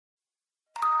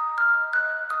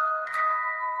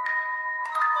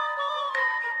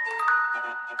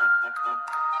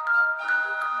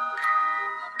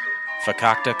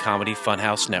Fakakta Comedy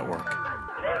Funhouse Network.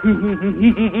 Due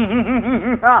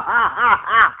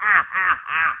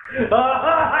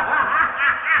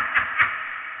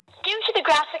to the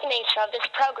graphic nature of this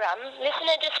program,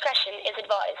 listener discretion is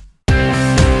advised.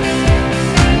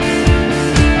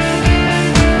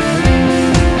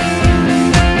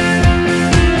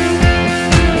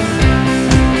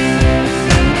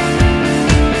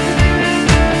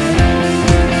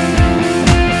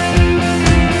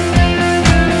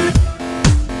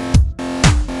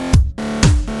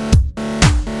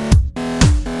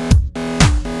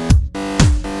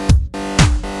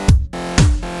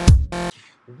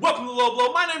 Welcome to Low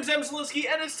Blow. My name's Em Zielinski,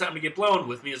 and it's time to get blown.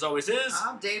 With me, as always, is...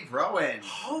 I'm Dave Rowan.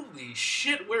 Holy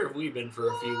shit, where have we been for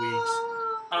a few weeks?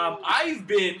 I've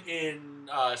been in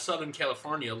Southern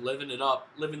California, living it up,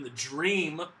 living the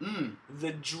dream.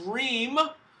 The dream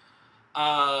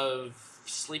of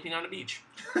sleeping on a beach.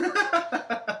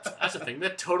 That's a thing.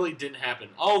 That totally didn't happen.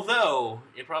 Although,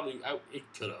 it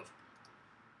could have.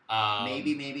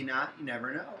 Maybe not. You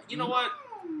never know. You know what?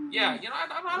 Yeah, you know, I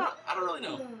don't really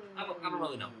know. I don't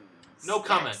really know. No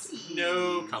comment.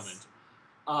 No comment.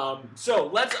 So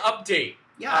let's update.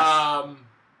 Yes.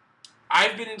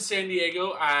 I've been in San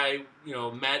Diego. I,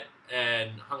 met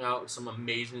and hung out with some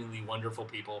amazingly wonderful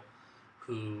people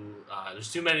who,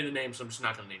 there's too many to name, so I'm just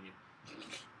not going to name you.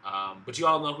 But you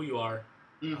all know who you are.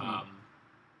 Mm-hmm.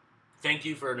 Thank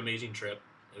you for an amazing trip.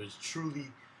 It was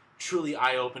truly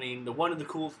eye-opening.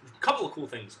 Couple of cool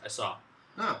things I saw.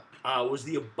 Was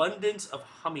the abundance of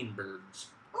hummingbirds.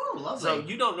 Oh, lovely. So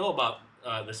you don't know about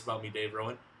this about me, Dave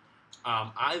Rowan.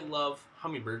 I love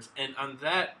hummingbirds, and on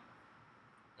that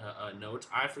note,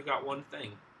 I forgot one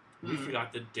thing. We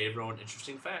forgot the Dave Rowan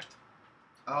interesting fact.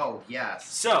 Oh,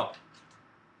 yes. So,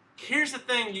 here's the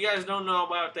thing you guys don't know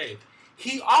about Dave.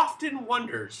 He often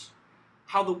wonders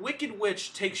how the Wicked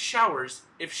Witch takes showers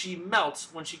if she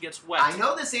melts when she gets wet. I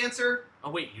know this answer. Oh,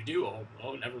 wait, you do? Oh,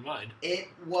 never mind. It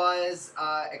was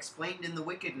explained in the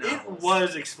Wicked novels. It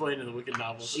was explained in the Wicked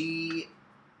novels. She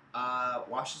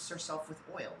washes herself with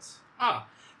oils.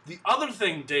 The other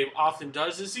thing Dave often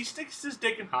does is he sticks his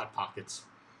dick in Hot Pockets.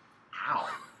 Ow.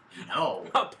 No.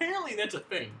 Apparently that's a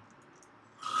thing.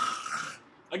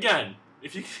 Again,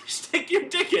 if you stick your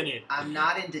dick in it. I'm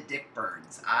not into dick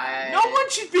burns. No one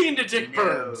should be into dick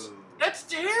burns. That's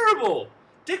terrible.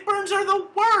 Dick burns are the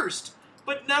worst.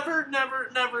 But never,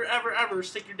 ever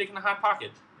stick your dick in a Hot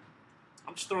Pocket.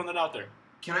 I'm just throwing that out there.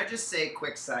 Can I just say a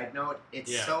quick side note?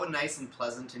 It's so nice and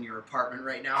pleasant in your apartment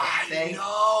right now. I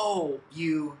know.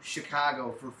 You,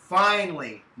 Chicago, for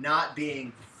finally not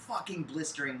being fucking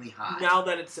blisteringly hot. Now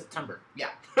that it's September.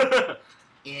 Yeah.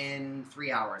 In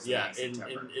 3 hours. Yeah.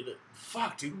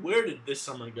 Fuck, dude. Where did this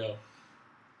summer go?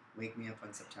 Wake me up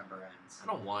when September ends. I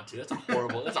don't want to. That's a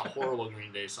horrible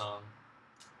Green Day song.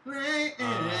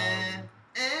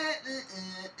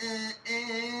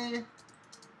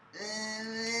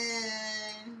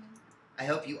 I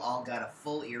hope you all got a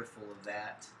full earful of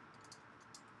that.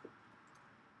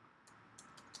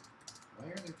 Why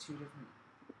are there two different...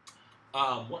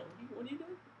 What are you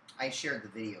doing? I shared the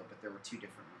video, but there were two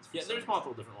different ones. Yeah, there's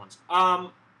multiple different ones.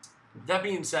 That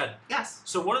being said, yes.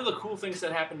 So one of the cool things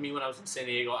that happened to me when I was in San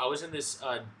Diego, I was in this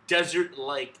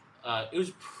desert-like. It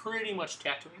was pretty much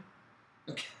Tatooine,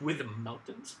 okay, with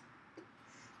mountains.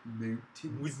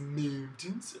 With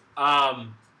mountains.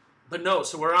 But no.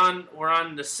 So we're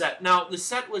on the set now. The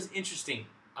set was interesting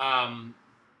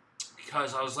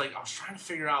because I was trying to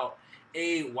figure out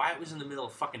why it was in the middle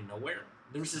of fucking nowhere.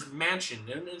 There was this mansion,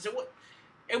 and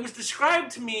it was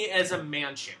described to me as a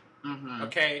mansion. Mm-hmm.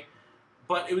 Okay.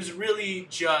 But it was really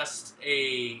just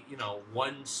a,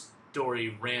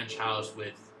 one-story ranch house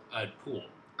with a pool.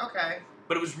 Okay.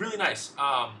 But it was really nice.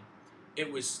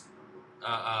 It was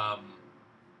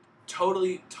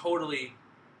totally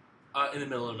in the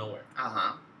middle of nowhere.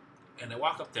 Uh-huh. And I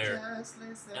walk up there, and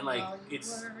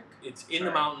it's in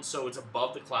the mountains, so it's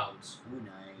above the clouds. Ooh,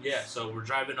 nice. Yeah, so we're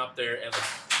driving up there, and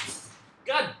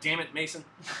God damn it, Mason.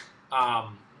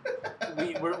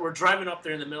 We're driving up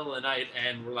there in the middle of the night,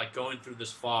 and we're going through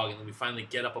this fog, and then we finally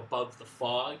get up above the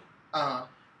fog,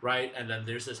 right? And then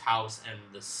there's this house, and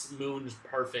the moon is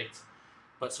perfect.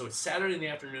 But so it's Saturday in the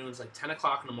afternoon, it's 10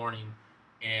 o'clock in the morning,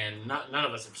 and none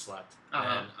of us have slept.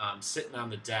 And I'm sitting on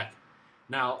the deck.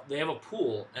 Now they have a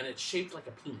pool, and it's shaped like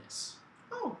a penis.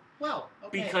 Oh, well,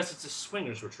 okay. Because it's a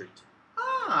swingers retreat.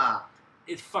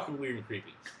 It's fucking weird and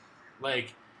creepy.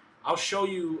 I'll show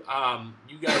you,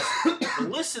 you guys, the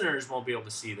listeners won't be able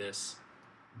to see this,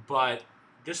 but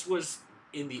this was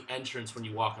in the entrance when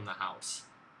you walk in the house.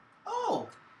 Oh.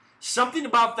 Something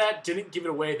about that didn't give it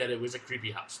away that it was a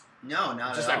creepy house. No,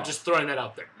 not at all. I'm just throwing that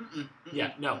out there.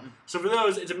 Yeah, no. So for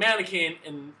those, it's a mannequin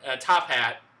in a top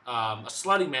hat, a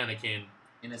slutty mannequin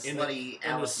in a slutty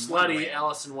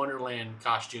Alice in Wonderland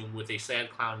costume with a sad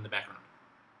clown in the background.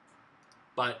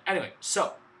 But anyway,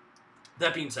 so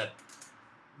that being said,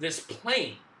 this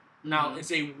plane now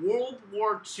it's a World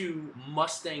War II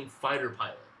Mustang fighter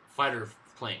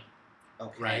plane.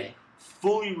 Okay. Right,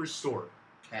 fully restored.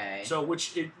 Okay. So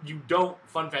you don't.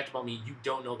 Fun fact about me, you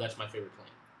don't know that's my favorite plane.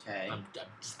 Okay. I'm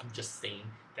just saying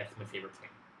that's my favorite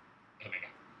plane. Oh my god.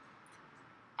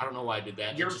 I don't know why I did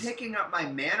that. You're picking up my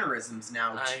mannerisms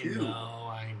now, too.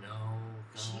 I know.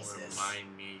 Jesus. Don't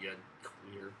remind me, you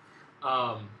queer.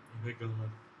 Oh my god.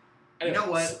 Anyway, you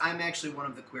know what? I'm actually one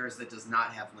of the queers that does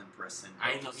not have limp wrist syndrome.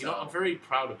 I know. So. You know, I'm very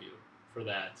proud of you for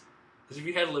that. Because if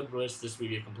you had limp wrist, this would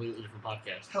be a completely different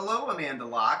podcast. Hello, Amanda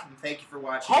Locke, and thank you for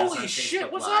watching. Holy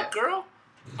shit! What's up, girl?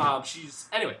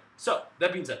 Anyway. So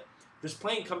that being said, this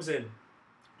plane comes in.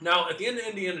 Now, at the end of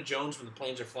Indiana Jones, when the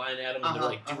planes are flying at them and they're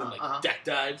like doing deck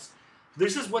dives,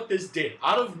 this is what this did.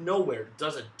 Out of nowhere,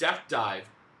 does a deck dive,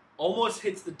 almost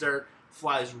hits the dirt,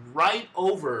 flies right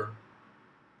over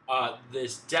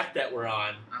this deck that we're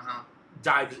on,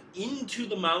 dives into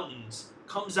the mountains,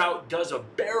 comes out, does a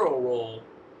barrel roll,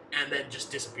 and then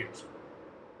just disappears.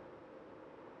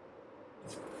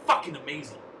 It's fucking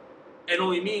amazing. And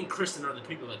only me and Kristen are the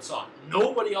people that saw it.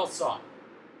 Nobody else saw it.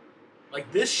 Like,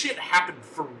 this shit happened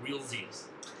for realsies.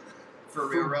 For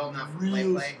real, not for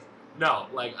play. No,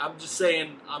 like, I'm just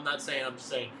saying, I'm just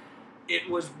saying, it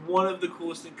was one of the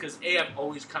coolest things, because I've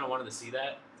always kind of wanted to see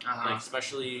that, like,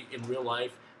 especially in real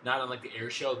life, not on, like, the air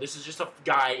show. This is just a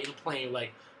guy in a plane,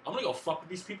 like, I'm gonna go fuck with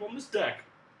these people on this deck.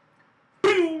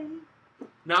 Boom!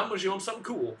 Now I'm gonna show them something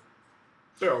cool.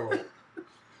 Barrel roll.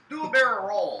 Do a barrel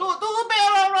roll. Do a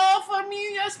barrel roll for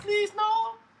me, yes please,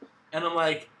 no. And I'm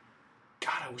like,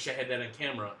 God, I wish I had that on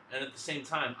camera. And at the same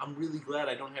time, I'm really glad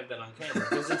I don't have that on camera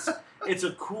because it's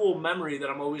a cool memory that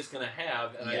I'm always gonna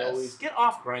have. And I always get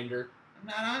off Grindr. I'm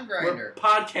not on Grindr. We're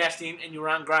podcasting, and you're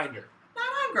on Grindr. Not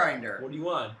on Grindr. What are you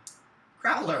on?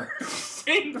 Growler.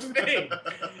 Same thing.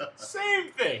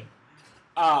 Same thing.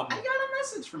 I got a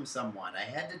message from someone. I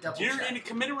had to double check. You're in a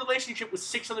committed relationship with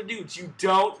 6 other dudes. You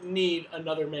don't need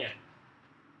another man.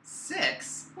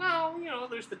 6? Well, you know,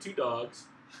 there's the 2 dogs.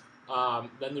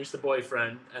 Then there's the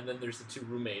boyfriend, and then there's the 2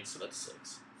 roommates, so that's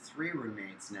 6. 3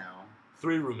 roommates now.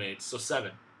 3 roommates, so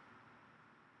 7.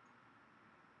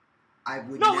 I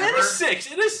would No, never... it is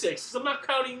 6. It is 6, because I'm not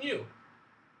counting you.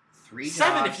 3 dogs.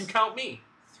 7 if you count me.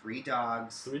 3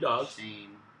 dogs. 3 dogs. Shane.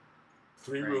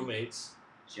 3 Frank, roommates.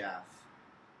 Jeff.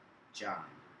 John.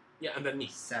 Yeah, and then me.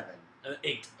 7.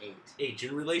 8. 8. 8.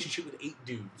 You're in a relationship with 8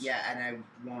 dudes. Yeah, and I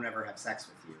won't ever have sex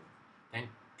with you. Thank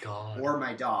God. Or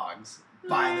my dogs,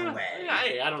 by the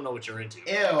way. I don't know what you're into.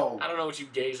 Ew. I don't know what you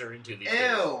gays are into these days.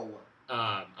 Ew.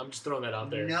 I'm just throwing that out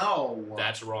there. No.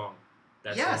 That's wrong.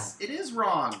 That's yes, wrong. It is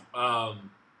wrong.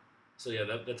 So yeah,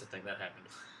 that's a thing that happened.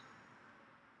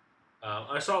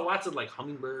 I saw lots of like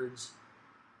hummingbirds,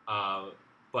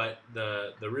 but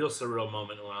the real surreal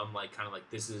moment when I'm like kind of like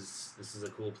this is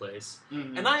a cool place,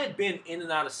 and I had been in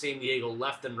and out of San Diego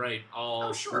left and right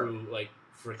all through like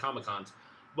for Comic-Cons,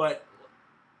 but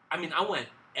I mean I went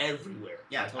everywhere.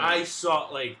 Yeah, like, totally. I saw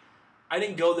like I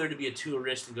didn't go there to be a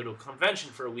tourist and go to a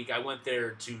convention for a week. I went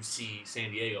there to see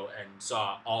San Diego and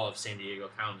saw all of San Diego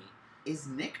County. Is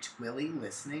Nick Twilley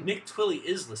listening? Nick Twilley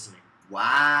is listening.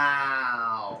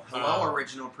 Wow. Hello,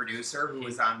 original producer who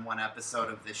was on 1 episode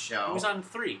of this show. He was on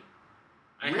 3.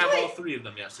 I Really? have all 3 of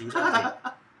them, yes. He was on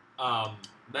 3.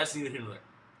 That's neither here nor there.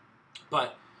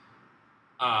 But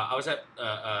I was at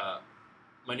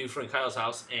my new friend Kyle's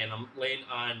house, and I'm laying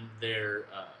on their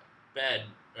bed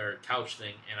or couch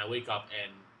thing, and I wake up,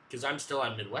 and because I'm still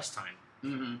on Midwest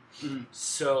time.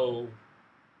 So,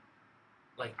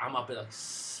 like, I'm up at like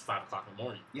 5 o'clock in the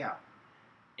morning. Yeah.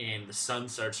 And the sun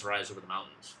starts to rise over the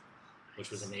mountains,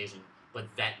 which was amazing. But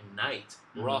that night,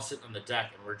 we're all sitting on the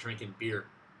deck and we're drinking beer.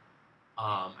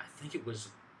 I think it was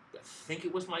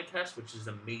Mike Hess, which is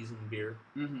amazing beer.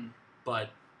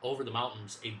 But over the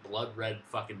mountains, a blood red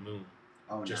fucking moon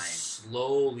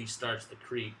slowly starts to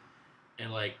creep,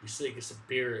 and like we take a sip of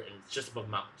beer, and it's just above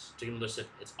the mountains. Take another sip,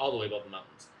 it's all the way above the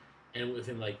mountains, and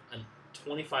within like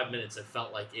 25 minutes, it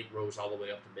felt like it rose all the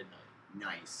way up to midnight.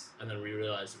 Nice. And then we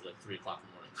realized it was like 3 o'clock in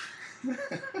the morning.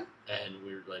 And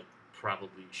we were like,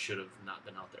 probably should have not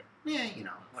been out there. Yeah, you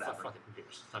know, whatever. Fuck it, who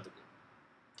cares? It's not the good.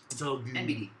 It's all good.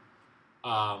 NBD.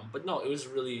 But no, it was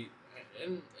really,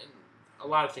 and a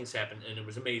lot of things happened, and it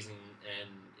was amazing, and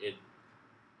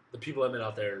the people I met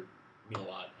out there mean a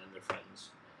lot, and they're friends.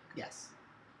 Yes.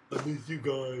 I miss you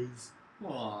guys.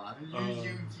 Aw,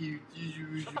 you.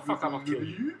 Shut the fuck up, I'll kill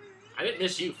you. I didn't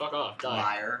miss you. Fuck off. Die.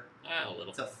 Liar. A little.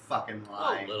 It's a fucking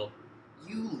lie. A little.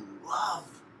 You love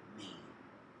me.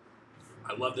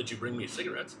 I love that you bring me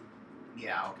cigarettes.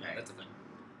 Yeah, okay. That's a thing.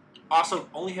 Also,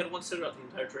 only had one cigarette the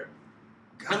entire trip.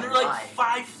 God, And they're like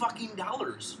why?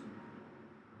 $5.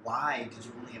 Why did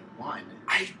you only have one?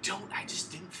 I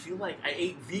just didn't feel like. I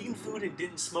ate vegan food and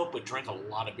didn't smoke, but drank a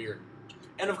lot of beer.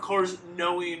 And of course,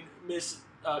 knowing Miss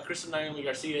Kristen Naomi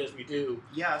Garcia as we do,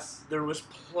 Yes. there was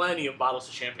plenty of bottles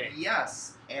of champagne.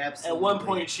 Yes, absolutely. At one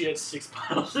point, she had 6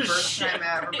 bottles of First champagne. time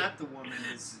I ever met the woman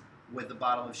is with a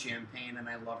bottle of champagne, and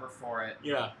I love her for it.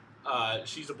 Yeah,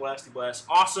 she's a blasty blast.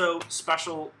 Also,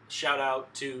 special shout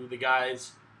out to the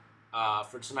guys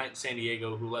for tonight in San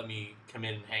Diego who let me come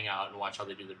in and hang out and watch how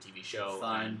they do their TV show.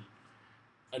 Fun.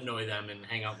 And annoy them and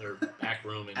hang out in their back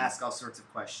room. And Ask all sorts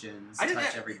of questions. I didn't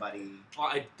Touch ha- everybody.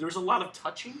 there's a lot of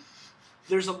touching.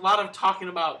 There's a lot of talking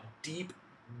about deep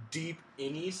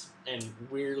innies and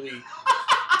weirdly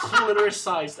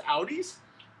clitoris-sized outies.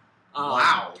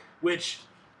 Wow. Which,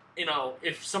 you know,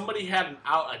 if somebody had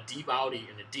a deep outie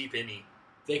and a deep innie,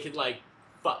 they could, like,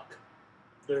 fuck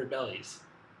their bellies.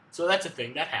 So that's a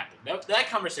thing. That happened. That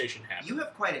conversation happened. You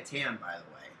have quite a tan, by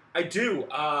the way. I do.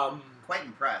 Quite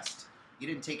impressed. You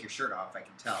didn't take your shirt off, I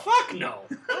can tell. Fuck no.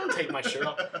 I don't take my shirt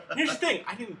off. Here's the thing.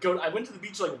 I went to the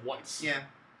beach, like, once. Yeah.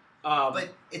 But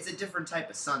it's a different type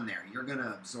of sun there. You're going to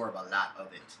absorb a lot of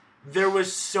it. There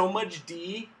was so much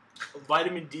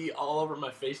vitamin D all over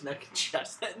my face, neck, and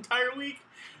chest that entire week.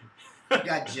 You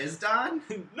got jizzed on?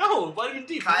 No, vitamin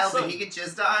D. Kyle, from the did sun. he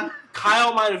get jizzed on?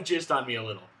 Kyle might have jizzed on me a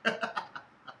little.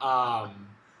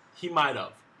 He might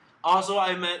have. Also,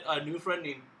 I met a new friend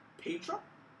named Pedro.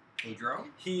 Pedro?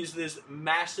 He's this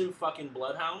massive fucking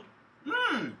bloodhound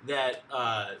that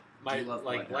Do you love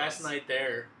last bloodhounds? night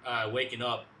there, waking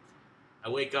up. I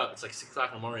wake up, it's like 6 o'clock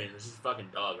in the morning, and there's this fucking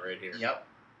dog right here. Yep.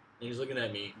 And he's looking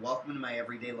at me, Welcome to my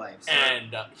everyday life, sir.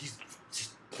 and he's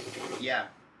just, Yeah.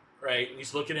 right, and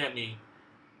he's looking at me,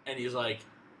 and he's like,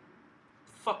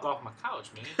 fuck off my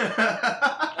couch, man.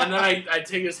 And then I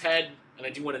take his head, and I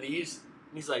do one of these,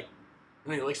 and he's like,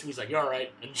 and then he looks at me, he's like, you're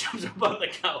alright, and jumps up on the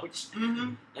couch,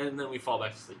 Mm-hmm. and then we fall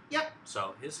back to sleep. Yep.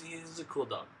 So, he's a cool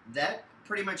dog. That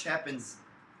pretty much happens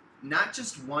not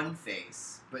just one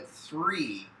face, but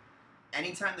 3.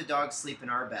 Anytime the dogs sleep in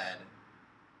our bed,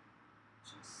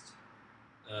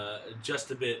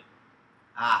 Just a bit.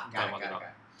 got Talking it.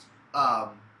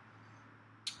 about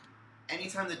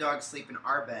Anytime the dogs sleep in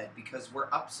our bed, because we're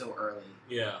up so early,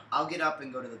 Yeah. I'll get up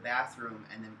and go to the bathroom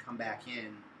and then come back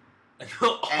in. And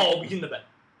they'll all be in the bed.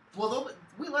 Well,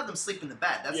 we let them sleep in the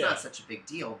bed. That's Yeah. not such a big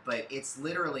deal, but it's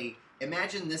literally,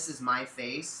 imagine this is my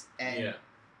face, and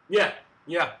Yeah.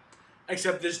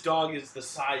 Except this dog is the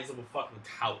size of a fucking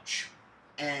couch.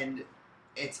 and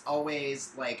it's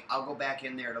always like, I'll go back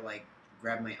in there to like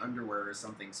grab my underwear or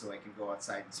something so I can go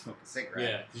outside and smoke a cigarette.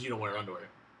 Yeah, because you don't wear underwear.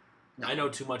 No. I know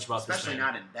too much about Especially this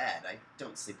not in bed. I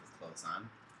don't sleep with clothes on.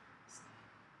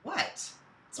 What?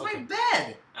 It's Okay. my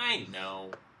bed! I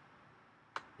know.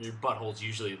 Your butthole's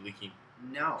usually leaking.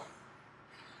 No.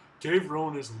 Dave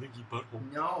Rowan has a leaky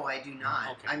butthole. No, I do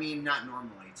not. Okay. I mean, not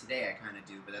normally. Today I kind of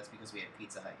do, but that's because we had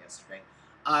Pizza Hut yesterday.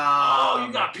 Oh,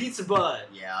 you got pizza butt.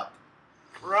 Yep.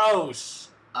 Gross.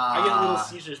 I get Little Uh,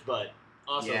 Caesar's butt.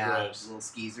 Also yeah, gross. little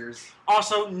skeezers.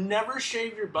 Also, never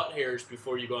shave your butt hairs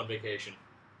before you go on vacation.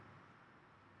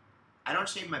 I don't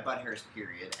shave my butt hairs,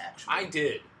 period, actually. I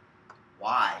did.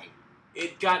 Why?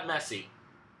 It got messy.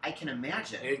 I can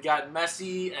imagine. It got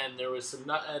messy, and there was some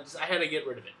I had to get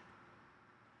rid of it.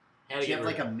 Did you have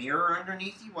like a mirror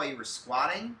underneath you while you were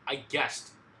squatting? I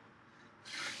guessed.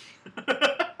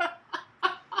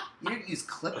 You didn't use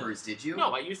clippers, did you?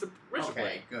 No, I used a razor Okay,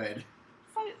 blade. good.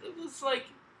 It was like...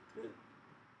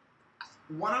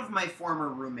 One of my former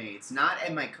roommates, not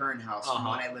at my current house, from Uh-huh.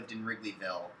 when I lived in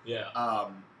Wrigleyville, Yeah.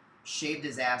 shaved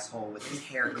his asshole with his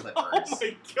hair clippers. Oh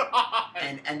my god!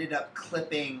 And ended up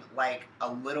clipping like a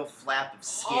little flap of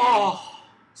skin, Oh!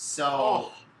 so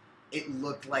Oh! it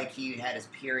looked like he had his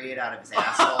period out of his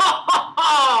asshole.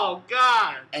 Oh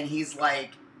god! And he's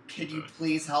like, "Can you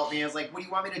please help me?" I was like, "What do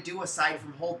you want me to do aside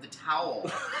from hold the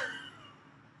towel?"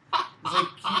 He's like,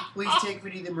 "Can you please take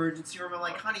me to the emergency room?" I'm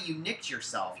like, "Honey, you nicked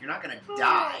yourself. You're not gonna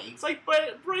die." It's like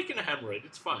breaking a hemorrhoid.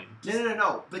 It's fine.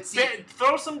 No. But see,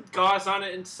 Throw some gauze on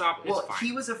it and stop. well, It's fine.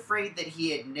 he was afraid that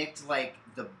he had nicked like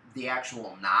the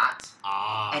actual knot.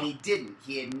 And he didn't.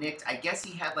 He had nicked, I guess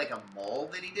he had like a mole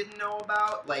that he didn't know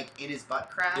about, like in his butt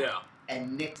crack, Yeah.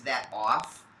 and nicked that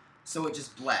off, so it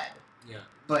just bled. Yeah.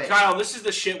 But Kyle, this is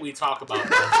the shit we talk about.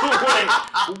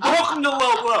 Wait, welcome to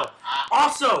Low Blow.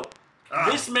 Also,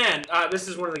 This man, this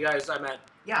is one of the guys I met.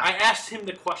 Yeah. I asked him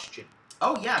the question.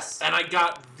 Oh, yes. And I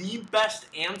got the best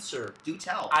answer Do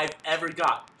tell. I've ever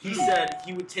got. He said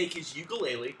he would take his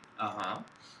ukulele. Uh-huh.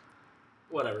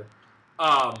 Whatever.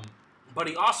 But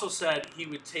he also said he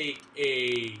would take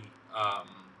a,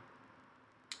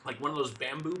 like one of those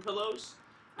bamboo pillows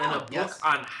and a book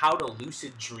on how to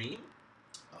lucid dream.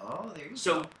 Oh, there you go.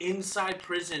 So inside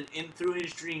prison, through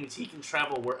his dreams, he can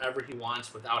travel wherever he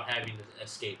wants without having to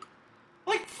escape.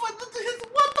 Like, what the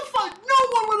fuck? No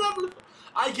one would ever...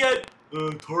 I get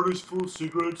TARDIS full of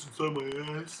cigarettes inside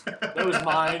my ass. That was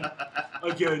mine.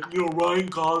 I get, Ryan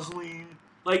Gosling.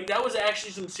 Like, that was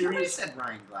actually some serious... Nobody said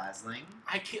Ryan Gosling.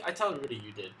 I tell everybody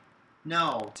you did.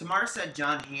 No, Tamar said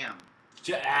John Hamm.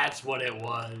 That's what it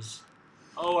was.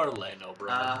 Oh, Orlando, bro.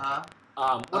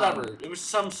 Uh-huh. Whatever. It was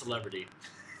some celebrity.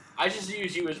 I just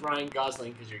used you as Ryan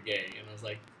Gosling because you're gay, and I was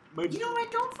like... I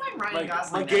don't find Ryan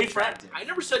Gosling my gay attractive. friend. I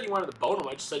never said you wanted to bone him.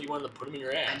 I just said you wanted to put him in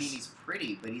your ass. I mean, he's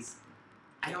pretty, but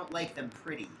I don't like them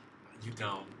pretty. You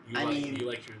don't. You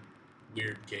like your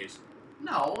weird gays.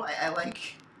 No, I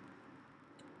like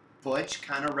butch,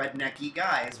 kind of rednecky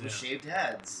guys with shaved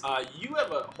heads. You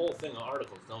have a whole thing of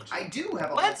articles, don't you? I do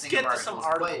have a Let's whole thing get of to some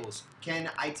articles. articles. But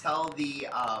can I tell the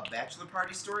bachelor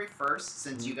party story first,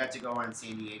 since you got to go on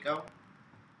San Diego?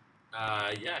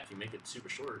 Yeah, if you make it super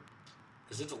short.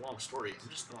 Because it's a long story. I'm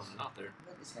just throwing it out there.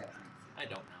 What is happening? I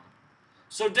don't know.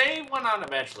 So Dave went on a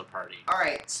bachelor party. All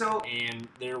right, so... And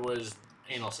there was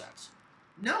anal sex.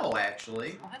 No,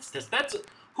 actually. Well, that's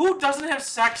who doesn't have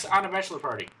sex on a bachelor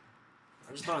party?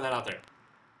 I'm just throwing that out there.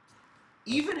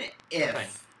 Even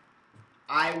if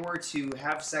I were to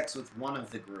have sex with one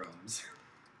of the grooms,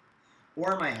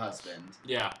 or my husband,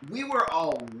 we were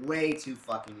all way too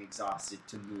fucking exhausted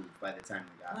to move by the time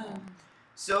we got home.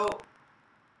 So,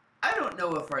 I don't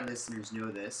know if our listeners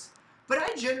know this, but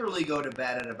I generally go to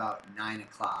bed at about 9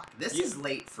 o'clock. This is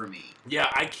late for me. Yeah,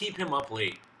 I keep him up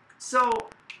late. So...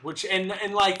 Which, in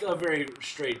like a very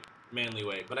straight, manly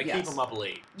way, but I keep him up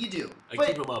late. You do. I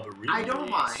keep him up really I don't late.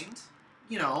 mind.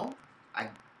 I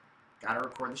gotta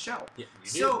record the show. Yeah, you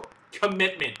so, do.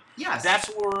 Commitment. Yes. That's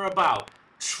what we're about.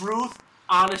 Truth,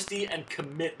 honesty, and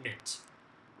commitment.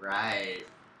 Right.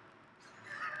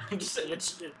 I'm just saying,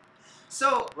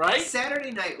 So, right?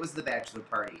 Saturday night was the bachelor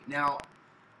party. Now,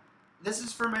 this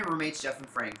is for my roommates, Jeff and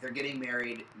Frank. They're getting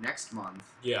married next month.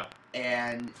 Yeah.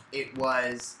 And it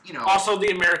was, Also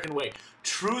the American way.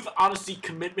 Truth, honesty,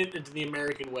 commitment into the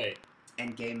American way.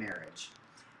 And gay marriage.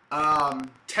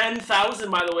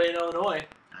 10,000, by the way, in Illinois.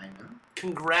 I know.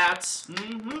 Congrats.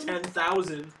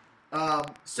 10,000.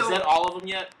 So, is that all of them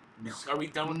yet? No. Are we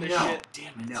done with this shit?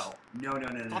 Damn it. No.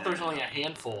 I thought there was only a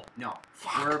handful. No.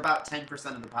 Fuck. We're about 10%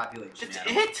 of the population.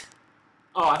 That's it?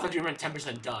 Oh, I thought you meant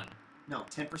 10% done. No,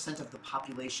 10% of the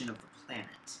population of the planet.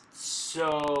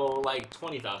 So, like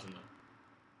 20,000 then.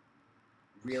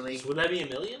 Really? So would that be a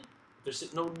million?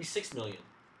 It would be 6 million.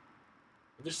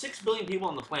 If there's 6 billion people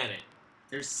on the planet.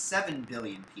 There's 7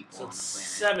 billion people on the planet.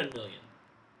 7 million.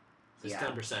 That's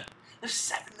 10%. There's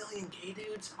 7 million gay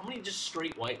dudes? How many just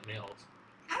straight white males?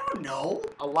 I don't know.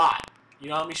 A lot. You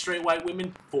know how many straight white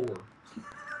women? 4.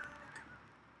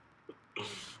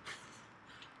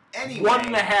 Anyway.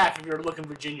 1.5 if you're looking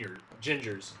for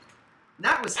gingers.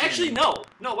 Actually, no,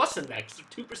 less than that. Because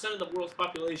 2% of the world's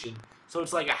population, so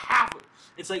it's like a half.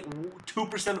 It's like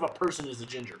 2% of a person is a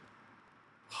ginger.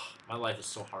 My life is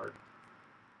so hard.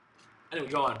 Anyway,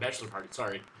 go on. Bachelor party.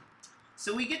 Sorry.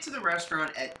 So we get to the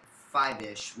restaurant at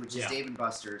 5-ish, which is Dave and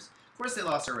Buster's. Of course, they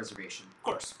lost our reservation. Of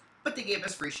course. But they gave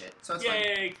us free shit, so it's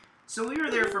Yay! fine. So we were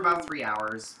there for about 3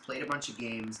 hours, played a bunch of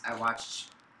games. I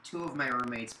watched 2 of my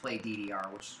roommates play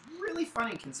DDR, which is really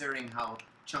funny considering how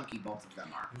chunky both of them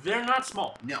are. They're not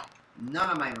small. No. None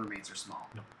of my roommates are small.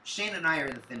 No. Shane and I are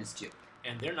the thinnest too.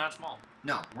 And they're not small.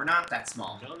 No, we're not that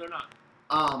small. No, they're not.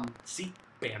 See?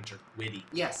 Banter. Witty.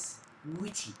 Yes.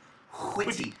 Witty.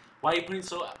 Witty. Why are you putting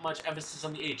so much emphasis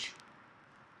on the H?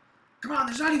 Come on,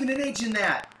 there's not even an H in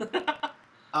that!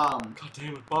 God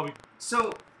damn it, Bobby.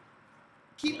 So,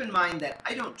 keep in mind that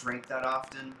I don't drink that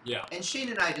often. Yeah. And Shane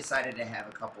and I decided to have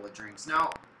a couple of drinks.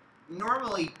 Now,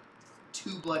 normally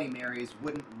 2 Bloody Marys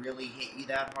wouldn't really hit you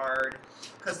that hard.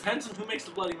 Depends on who makes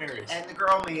the Bloody Marys. And the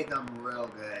girl made them real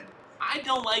good. I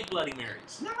don't like Bloody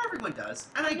Marys. Not everyone does.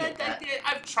 And I get that.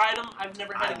 I've tried them. I've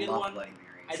never had a good one. I love Bloody Marys.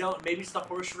 I don't. Maybe it's the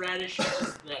horseradish. It's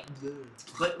just that.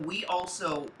 But we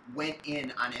also went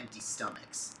in on empty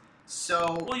stomachs.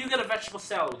 So... Well, you get a vegetable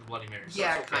salad with Bloody Marys.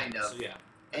 Yeah, so okay. kind of. So yeah,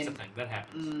 that's a thing. That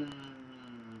happens.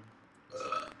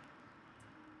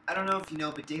 I don't know if you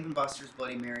know, but Dave & Buster's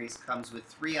Bloody Marys comes with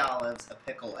 3 olives, a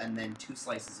pickle, and then 2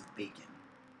 slices of bacon.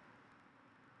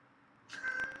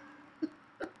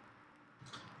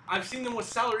 I've seen them with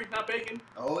celery, not bacon.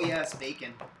 Oh yes,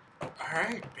 bacon. All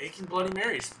right, bacon Bloody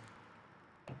Marys.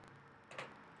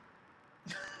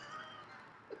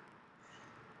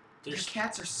 Your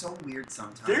cats are so weird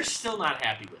sometimes. They're still not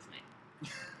happy with me.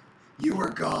 You were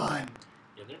gone.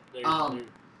 Yeah, they're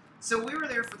So we were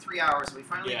there for 3 hours. We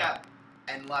finally Yeah. got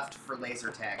and left for laser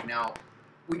tag. Now,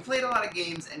 we played a lot of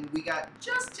games and we got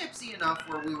just tipsy enough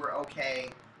where we were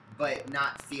okay, but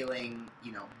not feeling,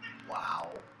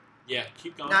 wow. yeah,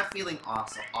 keep going. Not feeling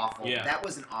awful. Yeah. That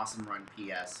was an awesome run,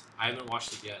 P.S. I haven't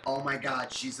watched it yet. Oh my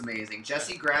god, she's amazing.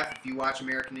 Jessie Graff, if you watch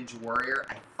American Ninja Warrior,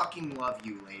 I fucking love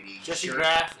you, lady. Jessie Sure.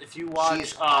 Graff, if you watch, She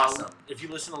is awesome. if you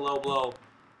listen to Low Blow,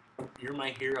 you're my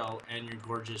hero, and you're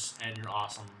gorgeous, and you're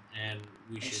awesome, and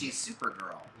And she's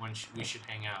Supergirl. we should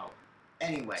hang out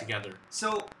Anyway, together.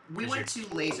 so we went to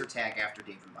laser tag after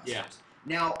Dave and Buster's. Yeah.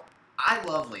 Now, I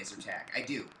love laser tag. I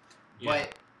do. Yeah.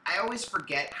 But I always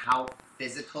forget how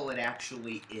physical it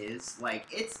actually is. Like,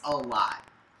 it's a lot.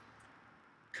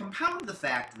 Compound the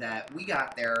fact that we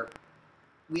got there,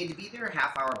 we had to be there a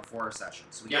half hour before our session.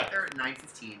 So we got there at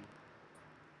 9:15,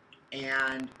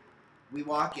 and we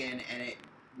walk in, and it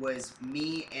was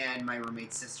me and my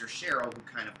roommate's sister Cheryl who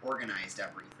kind of organized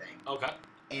everything. Okay.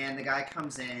 And the guy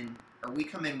comes in, or we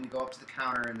come in, we go up to the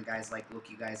counter, and the guy's like, look,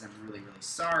 you guys, I'm really, really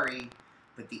sorry,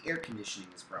 but the air conditioning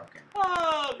is broken.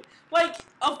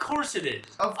 Of course it is.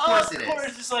 Of course it is. Of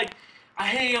course, it's like,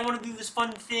 hey, I want to do this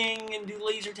fun thing and do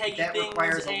laser taggy That things.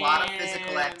 requires a lot of and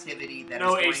physical activity that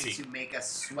no is AC. going to make us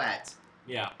sweat.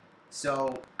 Yeah,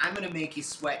 So I'm going to make you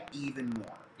sweat even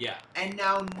more. yeah. And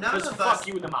now none Let's of fuck us...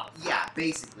 you in the mouth. Yeah,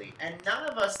 basically. And none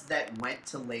of us that went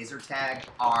to laser tag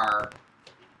are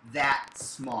that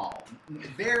small.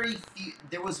 Very few...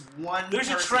 There was one There's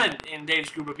a person- trend in Dave's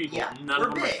group of people. Yeah, None we're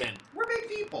of them big. are thin. We're big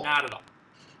people. Not at all.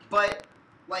 But,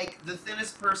 like, the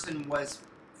thinnest person was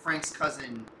Frank's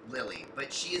cousin, Lily.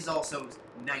 But she is also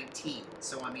 19.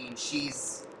 So, I mean,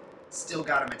 she's still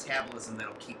got a metabolism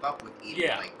that'll keep up with eating,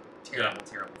 Yeah. like, terrible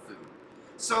food.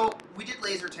 So, we did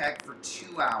laser tag for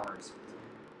 2 hours.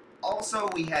 Also,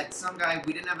 we had some guy,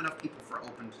 we didn't have enough people for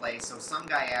open play, so some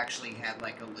guy actually had,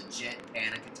 like, a legit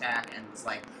panic attack and was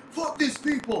like, fuck these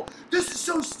people! This is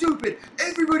so stupid!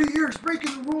 Everybody here is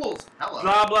breaking the rules! Hello.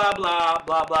 Blah, blah, blah,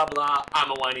 blah, blah, blah.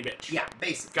 I'm a whiny bitch. Yeah,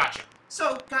 basically. Gotcha.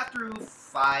 So, got through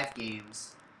 5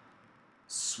 games.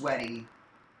 Sweaty.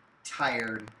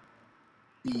 Tired.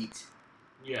 Beat.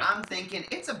 Yeah. I'm thinking,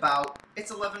 it's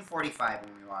 11:45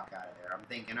 when we walk out of there. I'm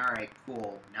thinking, alright,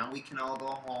 cool. Now we can all go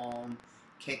home,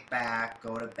 kick back,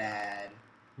 go to bed.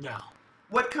 No.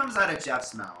 What comes out of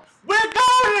Jeff's mouth? We're going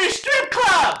to the strip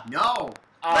club! No!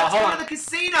 Let's hold go on. to the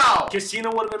casino!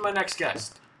 Casino would have been my next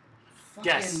guest. Fucking-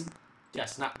 Yes.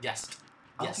 Yes, not guest.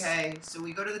 Yes. Okay, so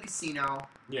we go to the casino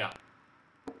Yeah.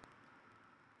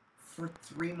 for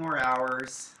 3 more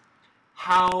hours.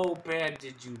 How bad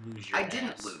did you lose your I ass?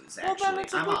 didn't lose, Well, actually. then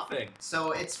it's a I'm good up. thing.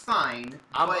 So it's fine.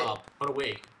 I'm but, up, but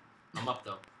awake. I'm up,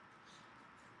 though.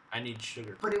 I need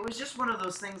sugar. But it was just one of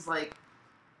those things like,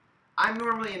 I'm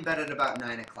normally in bed at about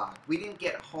 9 o'clock. We didn't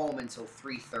get home until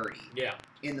 3:30 Yeah.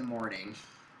 in the morning.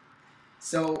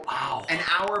 So Wow. an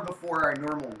hour before our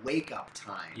normal wake-up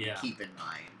time, Yeah. keep in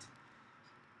mind.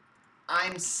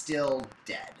 I'm still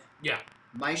dead. Yeah.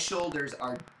 My shoulders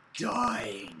are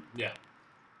dying. Yeah.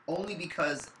 Only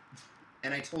because,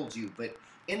 and I told you, but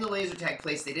in the laser tag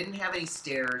place, they didn't have any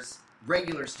stairs,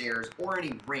 regular stairs, or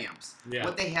any ramps. Yeah.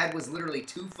 What they had was literally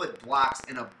 2-foot blocks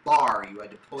and a bar you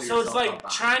had to pull So yourself it's like up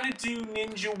on. trying to do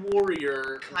Ninja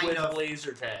Warrior Kind with of.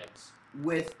 laser tags.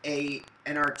 With an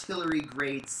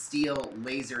artillery-grade steel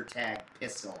laser tag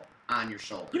pistol on your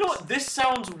shoulder. You know what? This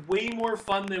sounds way more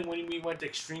fun than when we went to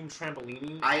Extreme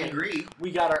Trampolining. I and agree.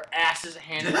 We got our asses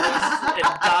handed to us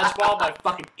at dodgeball by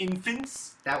fucking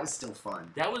infants. That was still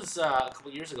fun. That was a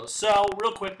couple years ago. So,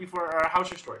 real quick before, how's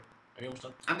your story? Are you almost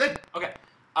done? I'm good. Okay.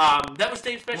 That was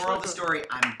Dave's special. Moral of the story,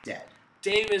 I'm dead.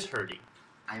 Dave is hurting.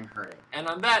 I'm hurting. And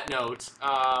on that note,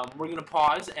 we're going to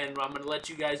pause, and I'm going to let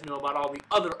you guys know about all the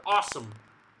other awesome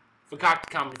Fakakta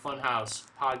Comedy Funhouse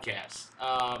podcasts.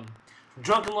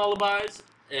 Drunken Lullabies.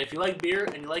 If you like beer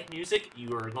and you like music,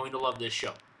 you are going to love this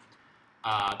show.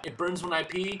 It Burns When I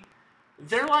Pee.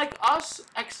 They're like us,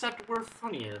 except we're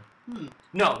funnier.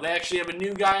 No, they actually have a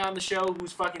new guy on the show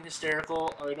who's fucking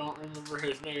hysterical. I don't remember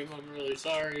his name. I'm really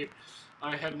sorry.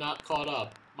 I have not caught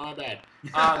up. My bad.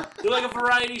 They're like a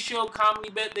variety show, comedy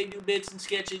bit. They do bits and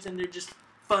sketches, and they're just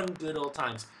fun, good old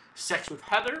times. Sex with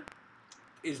Heather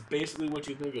is basically what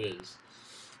you think it is.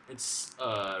 It's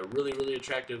a really, really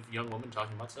attractive young woman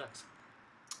talking about sex.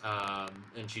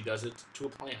 And she does it to a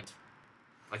plant.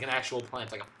 Like an actual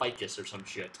plant, like a ficus or some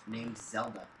shit. Named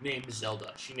Zelda. Named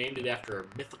Zelda. She named it after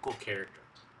a mythical character.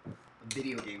 A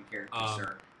video game character,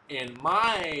 sir. And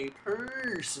my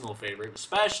personal favorite,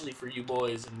 especially for you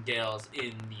boys and gals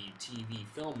in the TV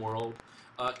film world,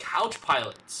 Couch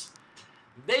Pilots.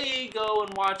 They go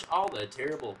and watch all the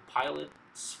terrible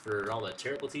pilots for all the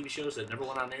terrible TV shows that never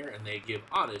went on air, and they give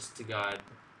honest-to-God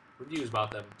reviews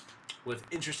about them with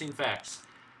interesting facts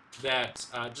that,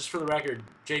 just for the record,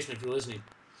 Jason, if you're listening,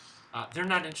 they're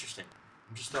not interesting.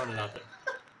 I'm just throwing it out there.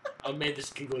 I've made this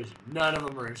conclusion. None of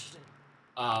them are interesting.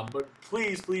 But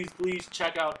please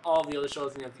check out all the other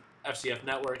shows in the FCF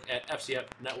Network at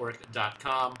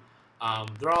fcfnetwork.com.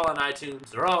 They're all on iTunes.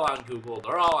 They're all on Google.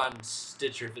 They're all on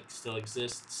Stitcher if it still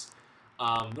exists.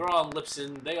 They're all on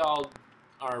Libsyn. They all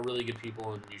are really good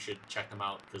people, and you should check them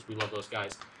out because we love those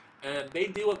guys. And they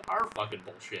deal with our fucking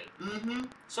bullshit. Mm-hmm.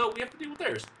 So we have to deal with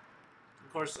theirs.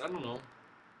 Of course, I don't know.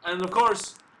 And of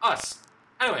course, us.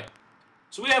 Anyway,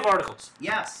 so we have articles.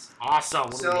 Yes.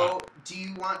 Awesome. So, do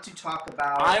you want to talk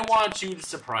about... I want you to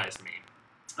surprise me.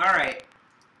 All right.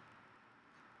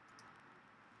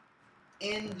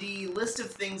 In the list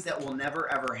of things that will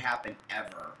never, ever happen,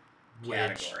 ever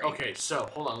category. Okay, so,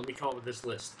 hold on. Let me come up with this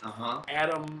list. Uh-huh.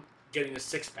 Adam getting a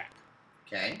six-pack.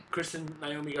 Okay. Kristen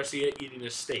Naomi Garcia eating a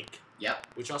steak. Yep.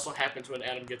 Which also happens when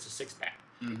Adam gets a six-pack.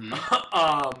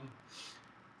 Mm-hmm.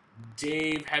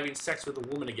 Dave having sex with a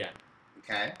woman again.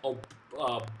 Okay.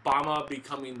 Obama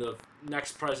becoming the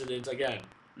next president again.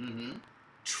 Mm-hmm.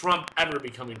 Trump ever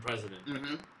becoming president.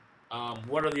 Mm-hmm.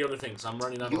 What are the other things? I'm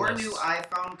running out of Your lists. new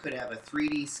iPhone could have a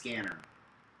 3D scanner.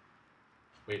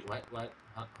 Wait, what?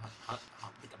 I'm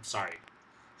sorry.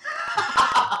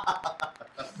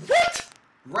 What?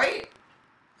 Right?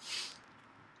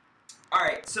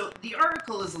 Alright, so the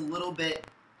article is a little bit...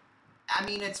 I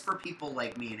mean, it's for people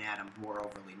like me and Adam who are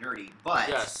overly nerdy, but...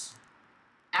 Yes.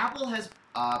 Apple has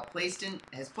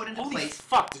put into Holy place...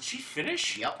 fuck, did she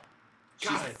finish? Yep. She's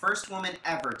God. the first woman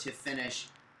ever to finish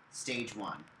Stage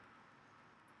 1.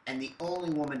 And the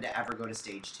only woman to ever go to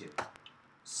Stage 2.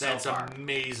 That's far.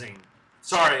 amazing.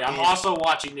 Sorry, I'm also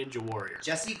watching Ninja Warrior.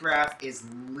 Jessie Graff is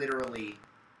literally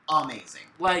amazing.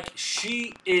 Like,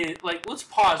 she is... Like, let's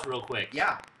pause real quick.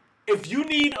 Yeah. If you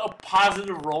need a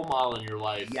positive role model in your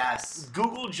life, Yes.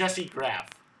 Google Jessie Graff.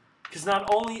 Because not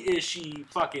only is she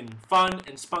fucking fun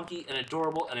and spunky and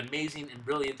adorable and amazing and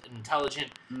brilliant and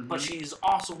intelligent, Mm-hmm. but she's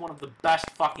also one of the best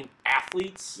fucking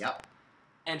athletes. Yep.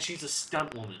 And she's a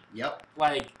stunt woman. Yep.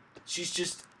 Like, she's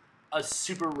just a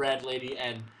super rad lady,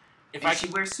 and if And I she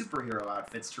could... wears superhero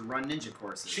outfits to run ninja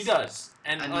courses. She does.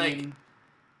 And, I mean...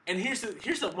 And here's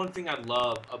the one thing I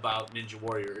love about Ninja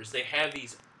Warrior is they have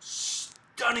these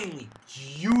stunningly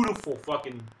beautiful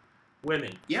fucking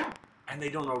women. Yeah. And they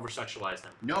don't over-sexualize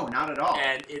them. No, not at all.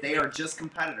 And they are just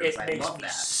competitors. I makes love me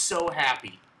that. so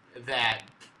happy that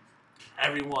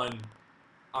everyone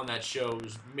on that show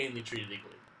is mainly treated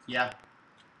equally. Yeah.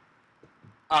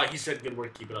 He said good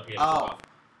work, keep it up. He had to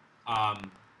go off.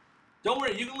 Don't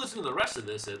worry, you can listen to the rest of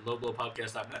this at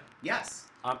lowblowpodcast.net. Yes.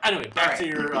 Anyway, back to All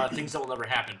your right. things that will never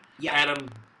happen. Yeah. Adam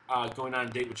going on a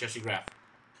date with Jessie Graff.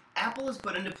 Apple has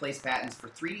put into place patents for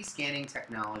 3D scanning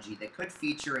technology that could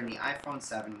feature in the iPhone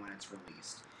 7 when it's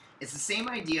released. It's the same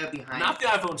idea behind... Not the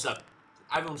iPhone 7.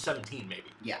 iPhone 17, maybe.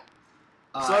 Yeah.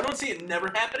 So I don't see it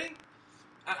never happening.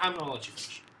 I'm going to let you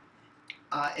finish.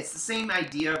 It's the same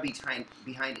idea behind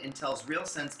Intel's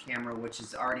RealSense camera, which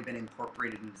has already been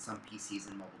incorporated into some PCs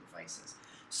and mobile devices.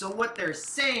 So what they're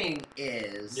saying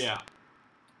is... Yeah.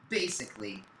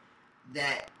 Basically,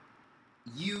 that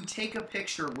you take a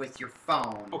picture with your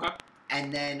phone... Okay.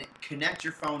 And then connect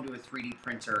your phone to a 3D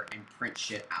printer and print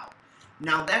shit out.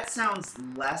 Now, that sounds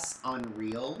less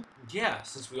unreal. Yeah,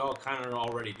 since we all kind of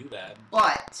already do that.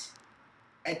 But,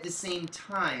 at the same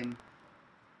time,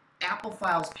 Apple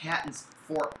files patents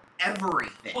for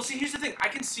everything. Well, see, here's the thing. I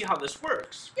can see how this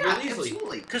works Yeah, really easily.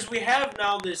 absolutely. Because we have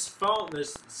now this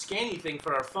scanning thing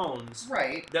for our phones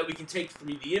Right. that we can take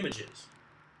 3D images.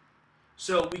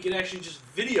 So we can actually just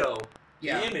video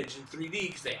Yeah. the image in 3D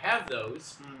because they have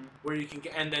those where you can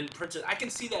get, and then print it. I can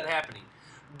see that happening.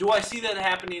 Do I see that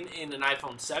happening in an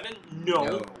iPhone 7?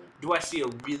 No. Do I see a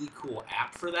really cool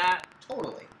app for that?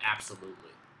 Totally.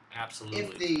 Absolutely. Absolutely.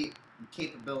 If the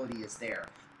capability is there.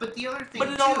 But the other thing, But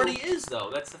it already is, though.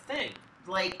 That's the thing.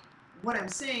 Like, what I'm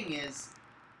saying is,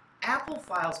 Apple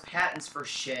files patents for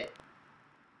shit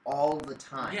all the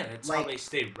time. Yeah, that's like, how they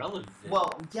stay relevant.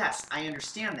 Well, yes, I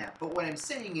understand that. But what I'm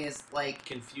saying is, like...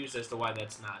 Confused as to why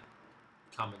that's not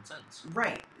common sense.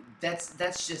 Right.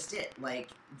 That's just it.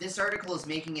 Like, this article is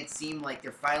making it seem like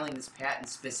they're filing this patent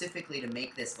specifically to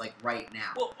make this, like, right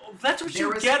now. Well, that's what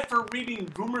you get for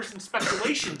reading rumors and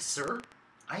speculation, sir.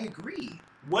 I agree.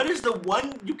 What is the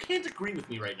one... You can't agree with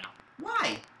me right now.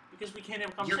 Why? because we can't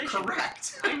have a You're conversation.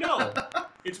 correct. I know.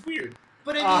 It's weird.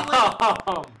 But I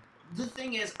mean, like, the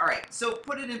thing is, all right, so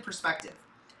put it in perspective.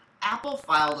 Apple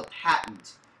filed a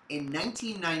patent in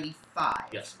 1995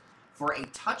 yes. for a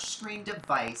touchscreen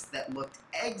device that looked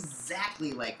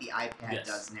exactly like the iPad Yes.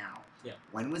 does now. Yeah.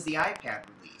 When was the iPad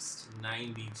released?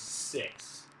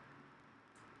 96.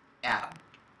 Adam.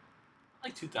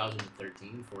 Like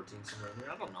 2013, 14, somewhere in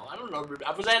there. I don't know.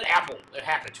 I was at Apple. It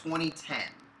happened. 2010.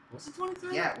 Was it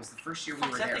 2013? Yeah, it was the first year we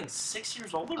Fuck, were that there. thing's 6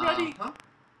 years old already? Uh-huh.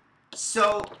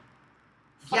 So,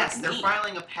 yes, Fuck they're me.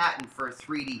 filing a patent for a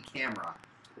 3D camera.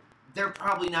 They're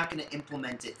probably not going to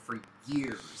implement it for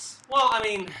years. Well, I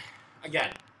mean,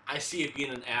 again, I see it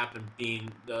being an app and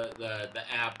being the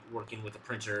app working with a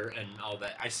printer and all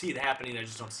that. I see it happening. I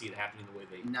just don't see it happening the way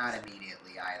they. Not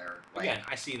immediately either. Like, Again,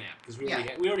 I see an app because we Yeah.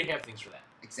 already have things for that.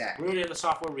 We exactly. already have the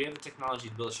software. We have the technology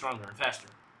to build it stronger and faster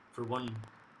for $1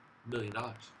 billion.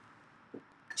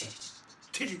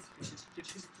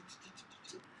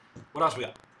 What else we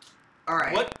got? All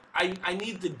right. What I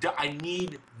need the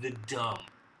dumb.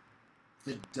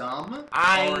 The dumb?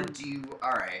 I- Or do you...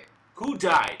 All right. Who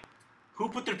died? Who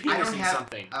put their penis don't in have-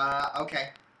 something? Okay.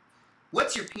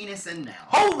 What's your penis in now?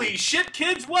 Holy shit,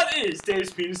 kids! What is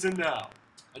Dave's penis in now?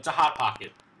 It's a hot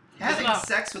pocket. Having It's not-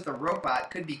 sex with a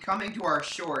robot could be coming to our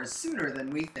shores sooner than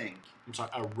we think. I'm sorry,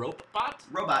 a rope bot?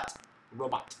 Robot.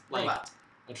 Robot. Like Robot.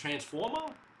 a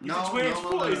transformer? He's No, a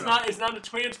transformer. no. It's not a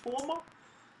transformer?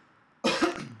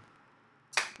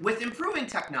 With improving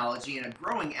technology and a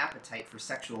growing appetite for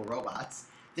sexual robots,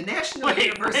 the National Wait,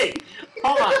 University...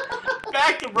 hold on.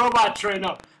 Back the robot train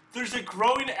up. There's a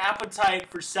growing appetite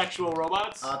for sexual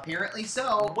robots? Apparently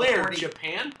so. Where? according-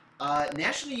 Japan?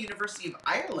 National University of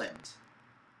Ireland.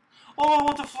 Oh,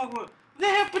 what the fuck? They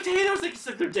have potatoes they can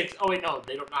suck their dicks. Oh, wait, no.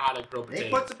 They don't know how to grow potatoes.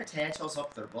 They put the potatoes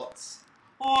up their butts.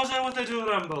 Oh, is that what they do,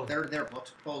 Rambo? They're their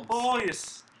butt plugs. Oh,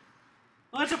 yes.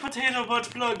 That's a potato butt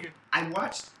plug. I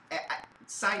watched...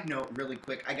 side note, really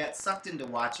quick. I got sucked into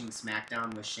watching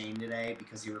SmackDown with Shane today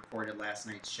because he recorded last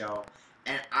night's show.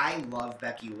 And I love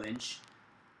Becky Lynch.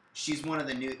 She's one of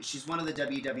the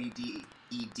WWE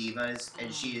divas,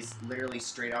 and she is literally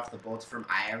straight off the boat from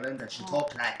Ireland, and she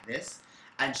talks like this,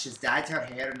 and she's dyed her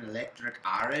hair an electric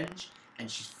orange, and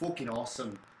she's fucking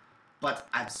awesome. But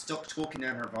I've stuck talking in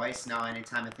her voice now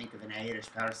anytime I think of an Irish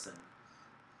person.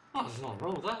 Oh, there's nothing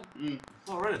wrong with that. Mm.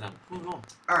 Alrighty then. Move on.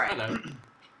 Alright. Hello.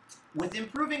 With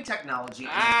improving technology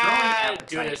and a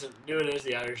growing appetite... Do it as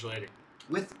the Irish lady.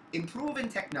 With improving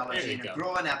There technology you and a go.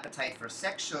 growing appetite for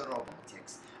sexual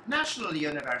robotics, National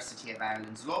University of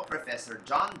Ireland's law professor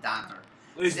John Danner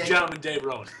Ladies and gentlemen, Dave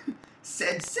Rowan.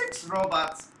 said six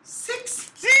robots...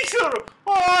 Six?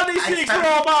 Oh, these I six turned-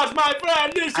 robots, my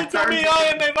friend, listen I to me, turned- I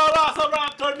am a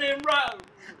velociraptor named Ram.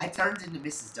 I turned into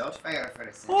Mrs. Doubtfire for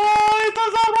a second. Oh, it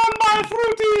does run my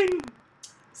fruiting.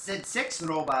 Said sex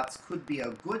robots could be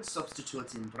a good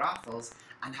substitute in brothels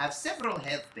and have several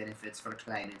health benefits for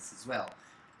clients as well.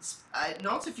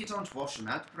 Not if you don't wash them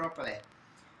out properly.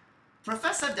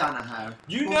 Professor Danaher...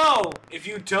 You know, if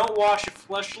you don't wash a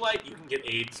fleshlight, you can get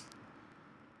AIDS.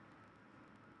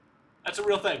 That's a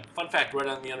real thing. Fun fact, right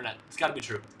on the internet. It's got to be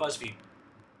true. BuzzFeed.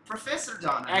 Professor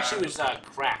Danaher... Actually, it was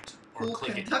cracked or who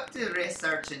clicking. conducted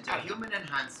research into human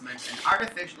enhancement and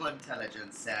artificial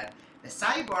intelligence, said the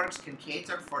cyborgs can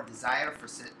cater for desire for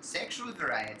sexual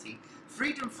variety,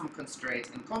 freedom from constraint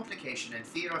and complication, and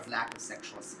fear of lack of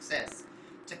sexual success.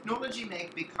 Technology may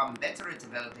become better at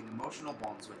developing emotional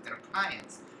bonds with their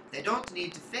clients. They don't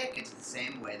need to fake it the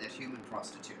same way that human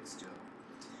prostitutes do.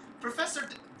 Professor...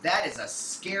 that is a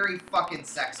scary fucking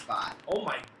sex bot. Oh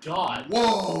my god.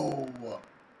 Whoa!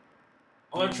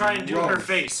 I'm going to try and do her Gross.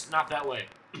 face, not that way.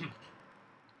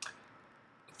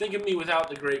 Think of me without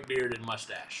the great beard and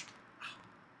mustache.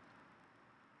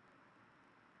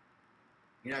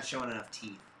 You're not showing enough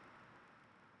teeth.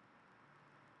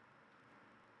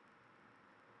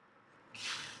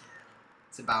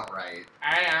 It's about right.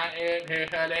 I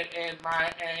inhaled it in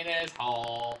my anus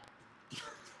hole.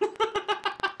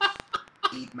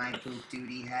 Eat my poop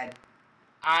duty head.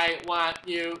 I want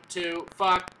you to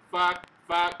fuck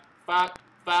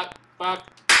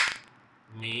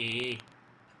me.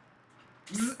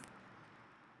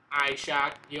 I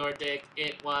shot your dick.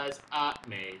 It was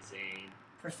amazing.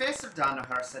 Professor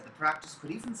Danaher said the practice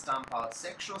could even stamp out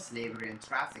sexual slavery and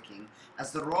trafficking,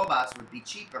 as the robots would be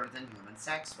cheaper than human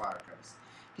sex workers.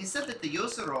 He said that the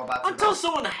use of robots... would Until also-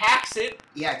 someone hacks it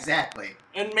Yeah, exactly.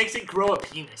 and makes it grow a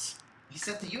penis. He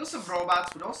said the use of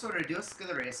robots would also reduce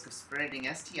the risk of spreading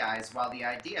STIs. While the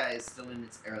idea is still in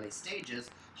its early stages,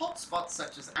 hotspots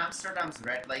such as Amsterdam's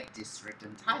red light district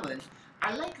and Thailand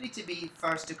are likely to be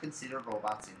first to consider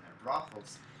robots in their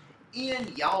brothels. Ian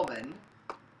Yalman,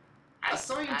 a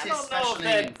scientist I don't know specializing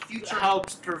in if that future...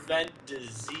 helps prevent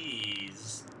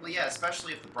disease. Well, yeah,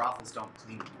 especially if the brothels don't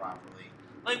clean them properly.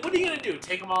 Like, what are you gonna do?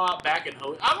 Take them all out back and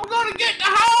hose? I'm gonna get the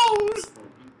hose!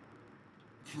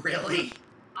 Really?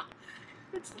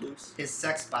 It's loose. His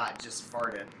sex bot just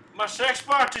farted. My sex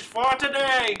box is for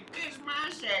today. It's my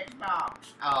sex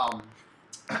box.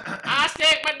 I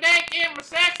stick my dick in my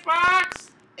sex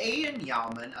box. Ian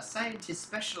Yalman, a scientist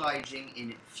specializing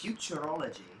in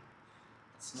futurology.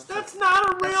 That's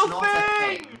not a real not a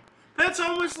thing. That's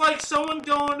almost like someone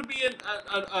going to be an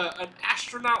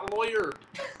astronaut lawyer.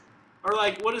 Or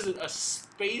like, what is it, a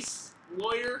space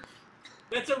lawyer?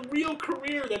 That's a real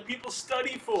career that people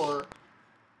study for.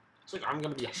 It's like, I'm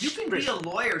going to be a You can be a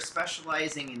lawyer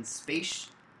specializing in space,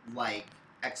 like,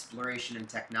 exploration and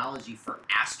technology for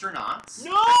astronauts.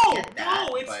 No! I get that,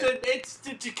 No, it's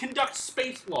to conduct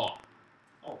space law.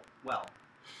 Oh, well.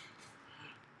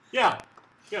 Yeah.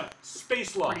 Yeah,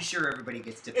 space law. Pretty sure everybody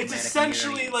gets It's diplomatic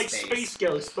essentially immunity in like space. Space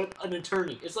Ghost, but an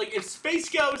attorney. It's like if Space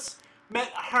Ghost met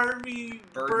Harvey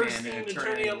Birdman, Bernstein, an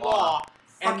attorney at law,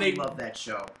 and they love that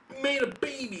show. made a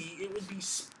baby, it would be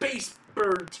Space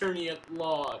Bird, attorney at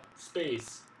law.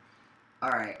 Space.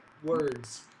 Alright.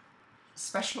 Words.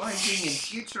 Specializing in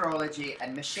futurology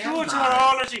and Michelle Mars,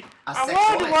 Futurology. a I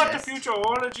wonder what the sexologist.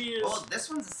 futurology is. Oh, this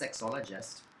one's a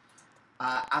sexologist.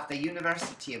 At the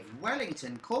University of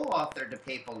Wellington, co-authored a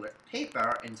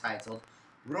paper entitled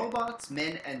Robots,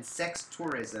 Men and Sex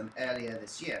Tourism earlier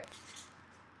this year.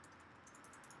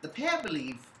 The pair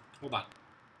believe Hold on.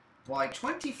 by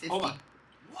 2050... Hold on.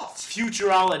 What?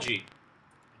 Futurology.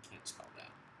 I can't spell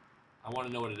that. I want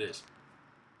to know what it is.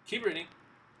 Keep reading.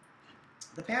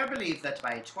 The pair believe that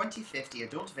by 2050,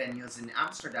 adult venues in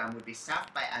Amsterdam would be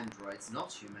staffed by androids,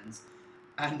 not humans,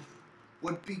 and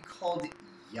would be called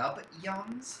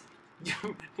yub-yums?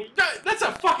 That's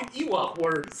a fucking Ewok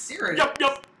word. Seriously? Yup.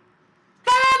 Yup.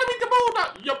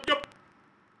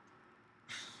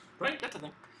 Right? That's a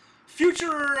thing.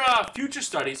 Future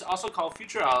studies, also called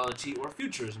futurology or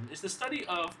futurism, is the study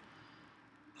of...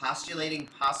 Postulating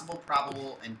possible,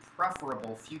 probable, and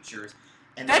preferable futures.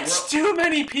 And That's too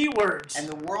many P words! and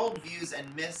the worldviews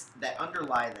and myths that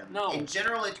underlie them. No. In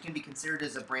general, it can be considered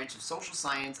as a branch of social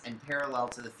science and parallel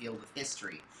to the field of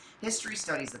history. History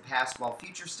studies the past, while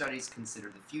future studies consider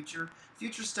the future.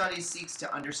 Future studies seeks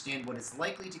to understand what is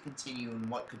likely to continue and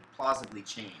what could plausibly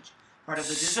change. Part of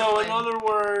the So, discipline... in other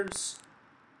words,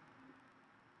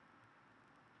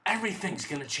 everything's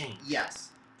gonna change. Yes.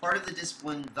 Part of the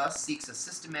discipline thus seeks a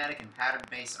systematic and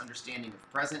pattern-based understanding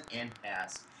of present and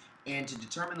past, and to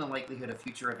determine the likelihood of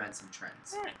future events and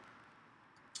trends. Alright.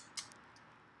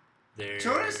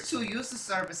 Tourists who use the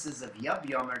services of Yub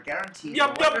Yum are guaranteed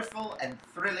Yub a Yum. wonderful and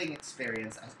thrilling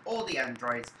experience, as all the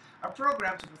androids are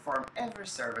programmed to perform every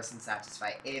service and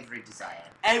satisfy every desire.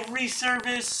 Every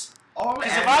service... All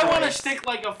Because if I want to androids- stick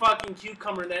like a fucking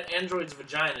cucumber in that android's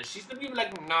vagina, she's gonna be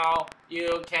like, no,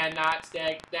 you cannot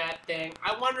stick that thing.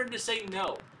 I want her to say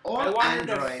no. all I want her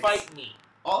androids, to fight me.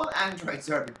 All androids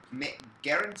are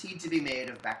guaranteed to be made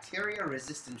of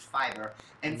bacteria-resistant fiber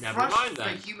and Never fresh mind for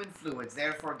that. human fluids,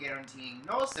 therefore guaranteeing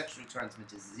no sexually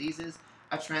transmitted diseases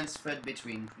are transferred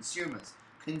between consumers.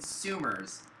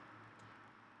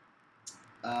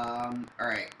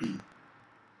 Alright.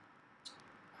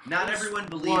 Not everyone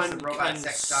believes One that robot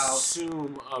sex dolls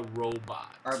consume a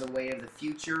robot. are the way of the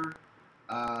future.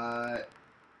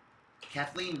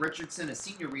 Kathleen Richardson, a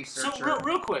senior researcher... So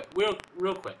real quick.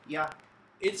 Yeah.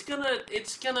 It's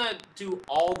gonna do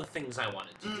all the things I want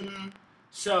it to do. Mm-hmm.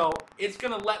 So it's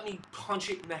gonna let me punch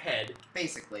it in the head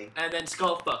Basically. and then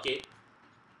skull fuck it,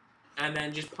 and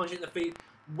then just punch it in the face.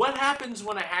 What happens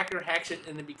when a hacker hacks it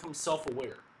and it becomes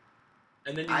self-aware?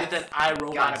 And then you get that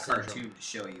iRobot got a syndrome. cartoon to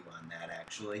show you on that,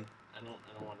 actually. I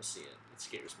don't want to see it. It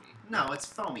scares me. No, it's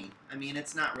foamy. I mean,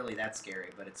 it's not really that scary,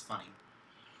 but it's funny.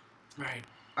 Right.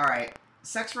 Alright,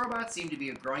 sex robots seem to be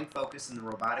a growing focus in the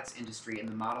robotics industry, and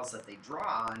the models that they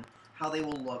draw on, how they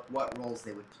will look, what roles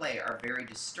they would play, are very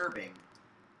disturbing,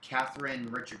 Catherine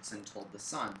Richardson told The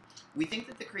Sun. We think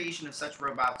that the creation of such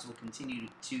robots will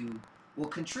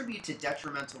contribute to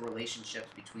detrimental relationships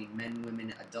between men,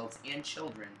 women, adults, and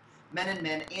children, men,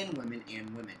 and women,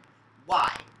 and women.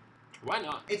 Why? Why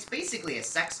not? It's basically a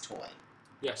sex toy.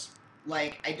 Yes.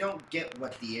 Like, I don't get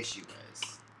what the issue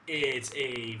is. It's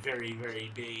a very,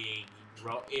 very big...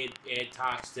 It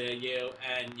talks to you,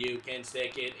 and you can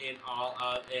stick it in all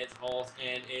of its holes,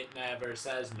 and it never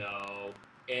says no.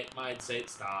 It might say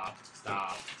stop,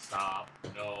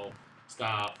 no,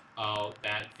 stop. Oh,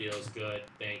 that feels good.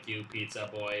 Thank you, Pizza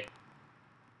Boy.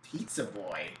 Pizza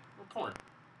Boy. Well, porn.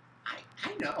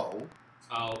 I know.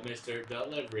 Oh, Mr.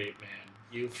 Delivery Man,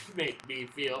 you make me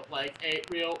feel like a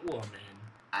real woman.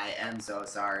 I am so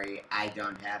sorry. I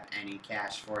don't have any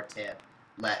cash for tip.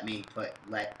 Let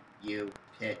you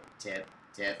tip.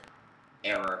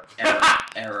 Error.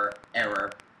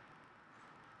 Error.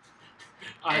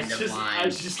 I End of just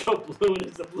line. go blue and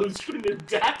it's a blue screen of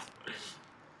death.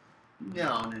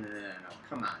 No.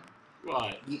 Come on.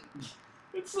 What? You,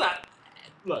 It's not.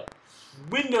 Look,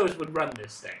 Windows would run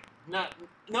this thing.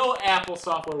 No Apple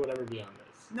software would ever be on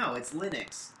this. no, it's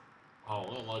Linux.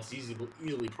 Oh, well, it's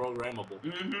easily programmable.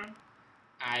 Mm-hmm.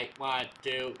 I want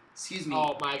to. Excuse me.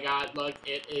 Oh my God! Look,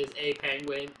 it is a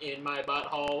penguin in my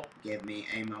butthole. Give me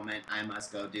a moment. I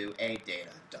must go do a data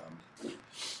dump.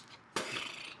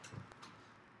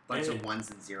 Bunch of ones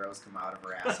and zeros come out of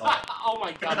her asshole. Oh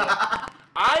my God!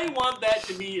 I want that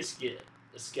to be a sketch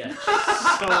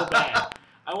so bad.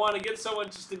 I want to get someone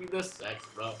just to be this sex.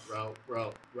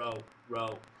 Row.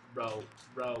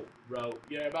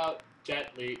 You're about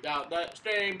gently down the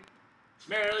stream.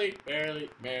 Merrily.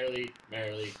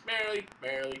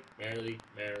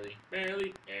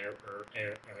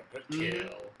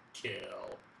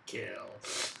 Kill.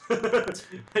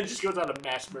 It just goes on a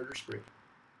mass murder spree.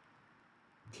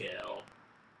 Kill.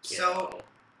 So,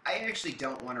 I actually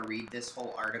don't want to read this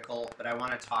whole article, but I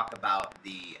want to talk about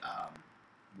the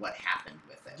what happened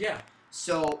with it. Yeah.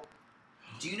 So,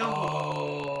 do you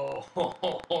know?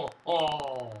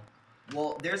 Oh.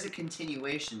 Well, there's a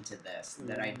continuation to this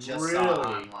that I just Really? saw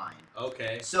online.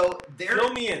 Okay. So there,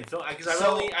 Fill me in, because I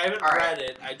haven't all read right.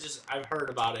 it. I've heard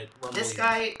about it. This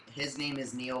guy, his name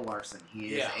is Neil Larson. He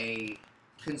is Yeah. a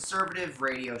conservative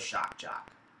radio shock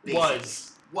jock.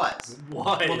 Was. Was.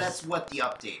 Well, that's what the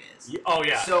update is. Oh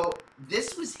yeah. So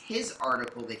this was his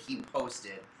article that he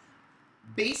posted.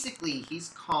 Basically, he's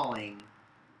calling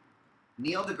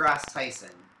Neil deGrasse Tyson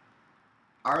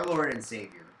our Lord and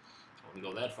Savior. I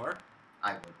wouldn't go that far.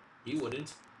 I would. He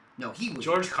wouldn't. No, he would.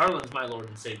 George Carlin's my Lord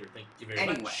and Savior. Thank you very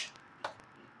Anyway. much.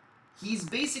 He's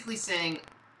basically saying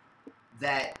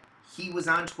that he was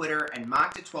on Twitter and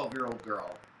mocked a 12-year-old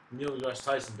girl. Neil deGrasse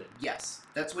Tyson did. Yes,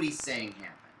 that's what he's saying happened.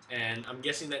 And I'm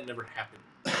guessing that never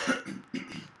happened.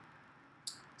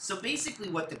 So basically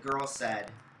what the girl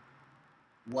said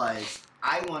was,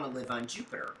 I want to live on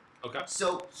Jupiter. Okay.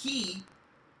 So he,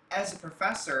 as a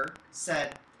professor,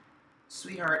 said,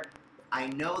 sweetheart, I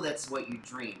know that's what you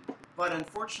dream, but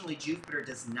unfortunately Jupiter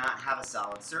does not have a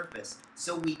solid surface,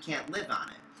 so we can't live on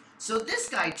it. So this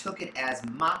guy took it as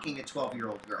mocking a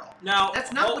 12-year-old girl. Now,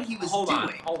 That's not what he was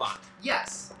doing. Hold on.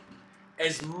 Yes.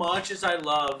 As much as I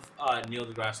love Neil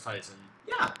deGrasse Tyson,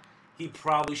 Yeah. he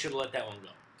probably should have let that one go.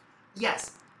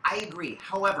 Yes, I agree.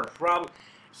 However, Probably.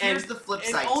 here's the flip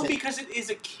side only to because it is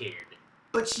a kid.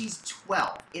 But she's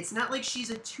 12. It's not like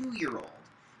she's a 2-year-old.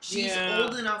 She's Yeah.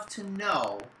 old enough to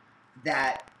know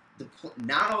that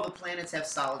not all the planets have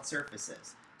solid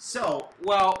surfaces. So,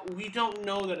 Well, we don't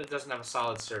know that it doesn't have a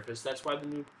solid surface. That's why the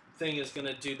new thing is going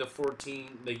to do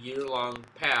the year-long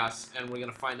pass, and we're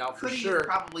going to find out for could he sure. have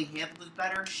probably handled it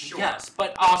better? Sure. Yes,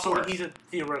 but also course. he's a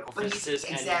theoretical But he's- physicist,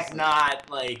 and exactly. he's not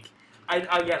like. I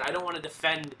don't want to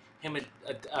defend him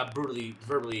brutally,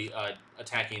 verbally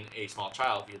attacking a small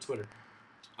child via Twitter.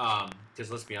 Because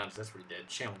let's be honest, that's what he did.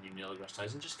 Shame on you, Neil deGrasse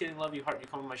Tyson. Just kidding, love you, heart. You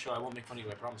come on my show, I won't make fun of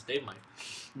you. I promise. Dave might.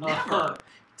 Never.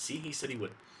 See, he said he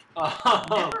would.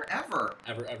 Never, ever.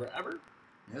 Ever.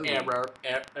 No. Error.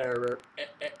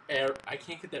 I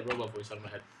can't get that robot voice out of my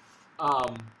head.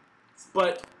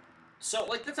 But so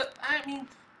like I mean,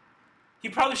 he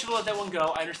probably should have let that one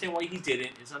go. I understand why he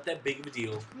didn't. It's not that big of a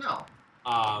deal. No.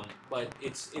 But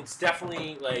it's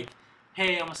definitely like,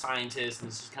 hey, I'm a scientist,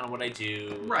 and this is kind of what I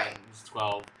do. Right. And he's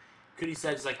 12. Could he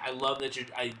said, like, I love that you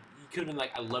could have been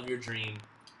like, I love your dream.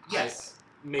 Yes.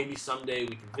 Maybe someday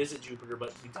we can visit Jupiter,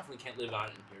 but we definitely can't live on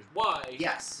it, and here's why.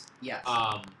 Yes.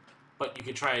 But you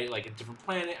could try like a different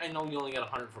planet. I know you only got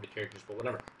 140 characters, but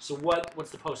whatever. So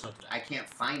what's the post note to that? I can't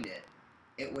find it.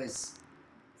 It was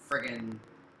friggin'...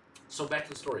 So back to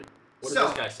the story. What did So-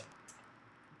 this guy say?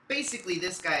 Basically,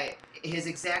 this guy, his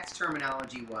exact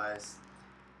terminology was,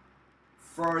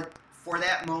 for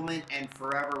that moment and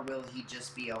forever will he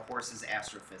just be a horse's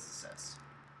astrophysicist.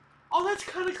 Oh, that's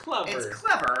kind of clever. It's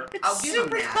clever. It's I'll give him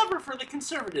super that. clever for the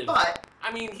conservative. But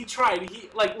I mean, he tried.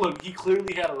 Look, he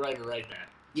clearly had a right to write that.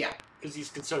 yeah, Because he's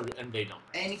conservative, and they don't.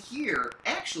 and here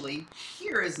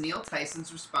is Neil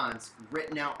Tyson's response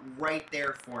written out right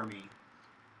there for me.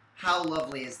 How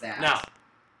lovely is that? Now,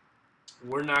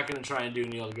 we're not going to try and do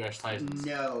Neil deGrasse Tyson's.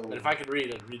 No. But if I could read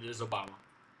it, I'd read it as Obama.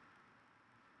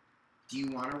 Do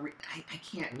you want to read? I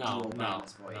can't No, do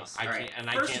Obama's no, voice. I All can't- right. and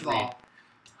I First can't of all, read.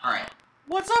 all right.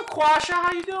 What's up, Quasha?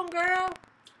 How you doing, girl?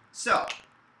 So,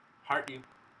 Heart you.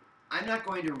 I'm not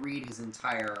going to read his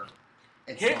entire...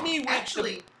 Hit me with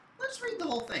Actually, let's read the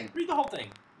whole thing. Read the whole thing.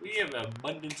 We have an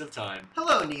abundance of time.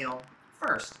 Hello, Neil.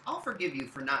 First, I'll forgive you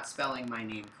for not spelling my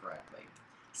name correctly.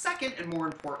 Second, and more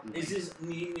importantly... Is his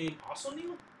name also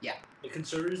Neil? Yeah. The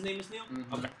conservator's name is Neil?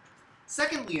 Mm-hmm. Okay.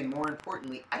 Secondly, and more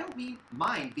importantly, I don't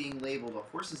mind being labeled a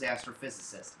horse's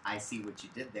astrophysicist. I see what you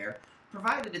did there,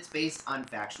 provided it's based on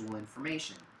factual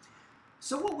information.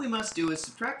 So what we must do is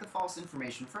subtract the false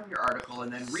information from your article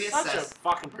and then reassess Such a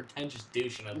fucking pretentious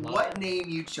douche, and I love what it. name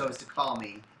you chose to call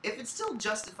me. If it still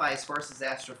justifies horse's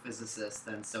astrophysicist,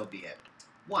 then so be it.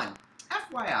 1.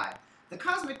 FYI, the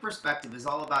cosmic perspective is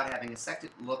all about having a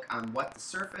second look on what the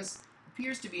surface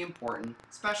appears to be important,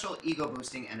 special,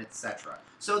 ego-boosting, and etc.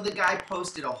 So the guy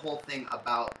posted a whole thing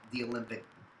about the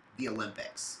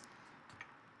Olympics.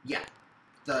 Yeah,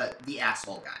 the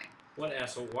asshole guy. What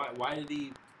asshole? Why did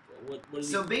he... What did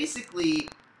So he... basically...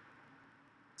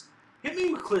 Hit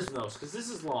me with Cliff Notes, because this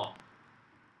is long.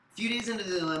 A few days into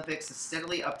the Olympics, a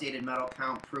steadily updated medal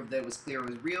count proved that it was clear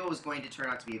Rio was going to turn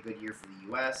out to be a good year for the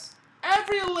U.S.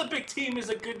 Every Olympic team is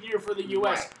a good year for the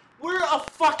U.S. Right. We're a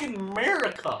fucking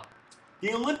America.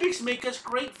 The Olympics make us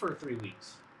great for 3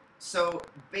 weeks. So,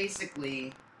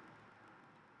 basically,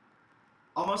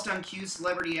 almost on cue,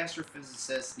 celebrity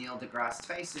astrophysicist Neil deGrasse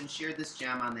Tyson shared this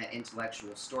gem on that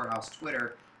intellectual storehouse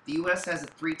Twitter. The U.S. has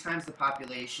 3 times the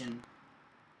population.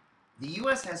 The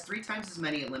U.S. has 3 times as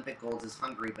many Olympic golds as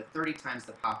Hungary, but 30 times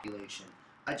the population.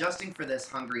 Adjusting for this,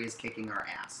 Hungary is kicking our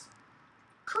ass.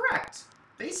 Correct.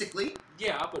 Basically,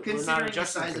 Yeah, but we're not considering the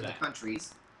adjusting size to of the that.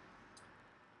 countries.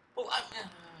 Well,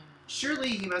 Surely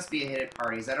he must be a hit at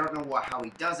parties. I don't know how he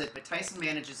does it, but Tyson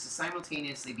manages to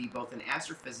simultaneously be both an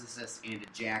astrophysicist and a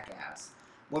jackass.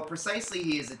 What precisely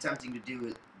he is attempting to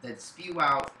do is spew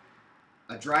out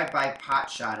a drive-by pot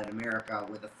shot at America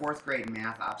with a 4th grade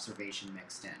math observation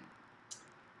mixed in.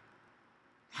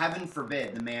 Heaven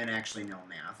forbid the man actually know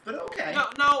math, but okay.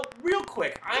 No, real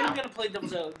quick. I'm Yeah. going to play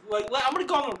devil's advocate. I'm going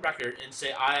to go on the record and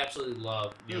say I absolutely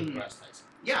love Neil deGrasse Tyson.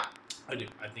 Yeah. I do.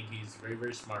 I think he's very,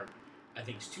 very smart. I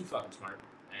think he's too fucking smart,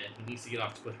 and he needs to get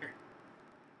off Twitter.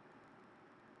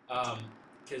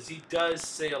 Because he does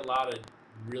say a lot of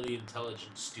really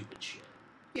intelligent, stupid shit.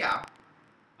 Yeah.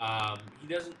 He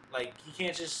doesn't, he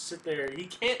can't just sit there. He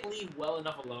can't leave well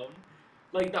enough alone.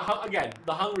 Like, the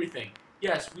Hungary thing.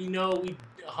 Yes, we know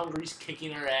Hungary's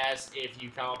kicking our ass if you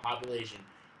count population.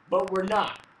 But we're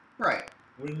not. Right.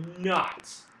 We're not.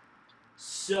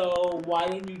 So why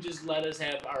don't you just let us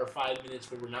have our 5 minutes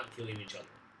where we're not killing each other?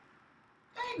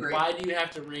 I agree. Why do you have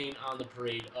to rain on the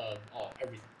parade of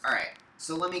everything? Alright,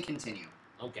 so let me continue.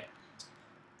 Okay.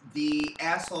 The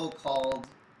asshole called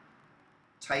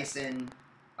Tyson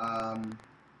an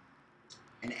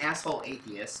asshole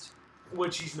atheist.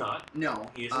 Which he's not. No.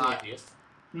 He is an atheist.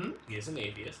 Hmm? He is an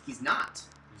atheist. He's not.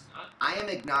 He's not. I am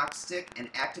agnostic and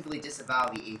actively disavow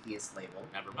the atheist label.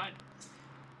 Never mind.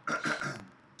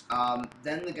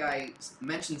 Then the guy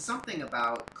mentioned something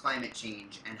about climate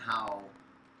change and how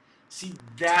See,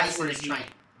 that's Tyson where is trying.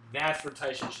 That's where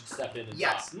Tyson should step in and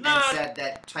Yes, talk. and Not. said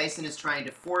that Tyson is trying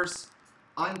to force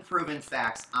unproven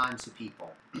facts onto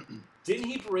people. Didn't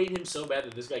he berate him so bad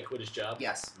that this guy quit his job?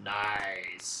 Yes.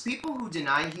 Nice. People who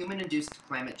deny human-induced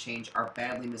climate change are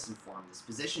badly misinformed. This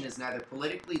position is neither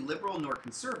politically liberal nor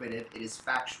conservative, it is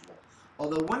factual.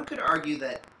 Although one could argue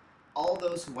that all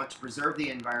those who want to preserve the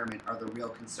environment are the real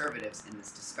conservatives in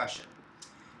this discussion.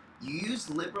 You used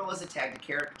liberal as a tag to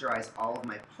characterize all of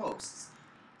my posts.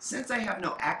 Since I have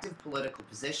no active political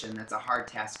position, that's a hard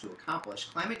task to accomplish.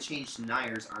 Climate change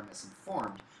deniers are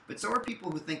misinformed, but so are people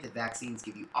who think that vaccines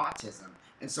give you autism,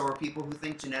 and so are people who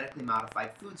think genetically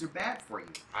modified foods are bad for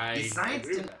you. I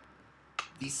agree with that.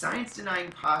 These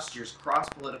science-denying postures cross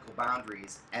political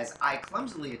boundaries, as I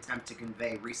clumsily attempt to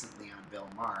convey recently on Bill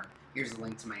Maher. Here's a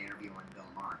link to my interview on Bill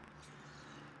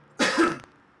Maher.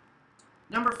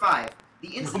 Number 5.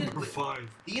 The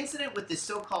incident with this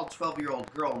so-called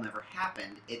 12-year-old girl never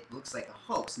happened. It looks like a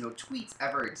hoax. No tweets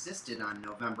ever existed on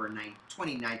November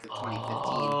 29th of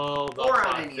 2015 or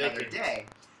on any other day.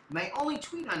 My only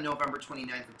tweet on November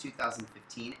 29th of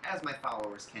 2015, as my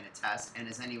followers can attest, and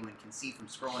as anyone can see from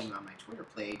scrolling on my Twitter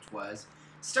page, was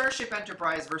Starship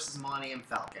Enterprise versus Millennium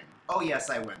Falcon. Oh yes,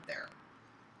 I went there.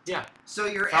 Yeah. So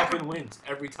you're Falcon wins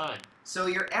every time. So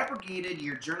you're abrogated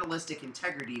your journalistic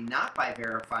integrity not by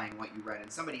verifying what you read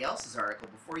in somebody else's article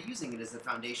before using it as a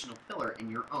foundational pillar in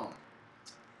your own.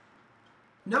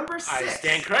 Number 6. I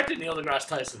stand corrected, Neil deGrasse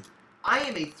Tyson. I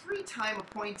am a 3-time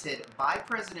appointed by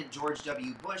President George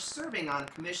W. Bush, serving on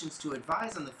commissions to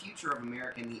advise on the future of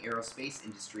America in the aerospace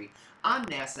industry, on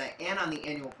NASA, and on the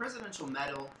annual Presidential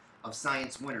Medal of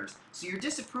science winners, so your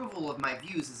disapproval of my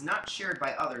views is not shared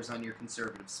by others on your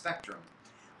conservative spectrum.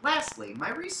 Lastly, my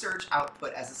research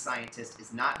output as a scientist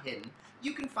is not hidden.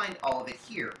 You can find all of it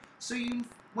here. So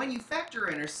when you factor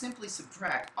in or simply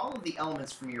subtract all of the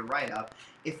elements from your write-up,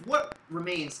 if what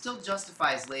remains still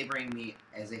justifies labeling me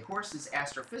as a horse's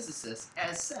astrophysicist,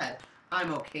 as said,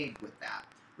 I'm okay with that.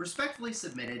 Respectfully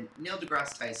submitted, Neil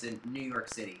deGrasse Tyson, New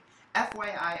York City.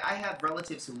 FYI, I have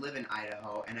relatives who live in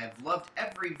Idaho, and I've loved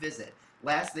every visit.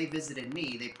 Last they visited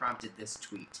me, they prompted this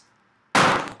tweet.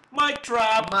 Mic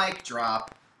drop. Mic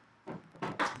drop.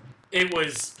 It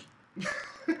was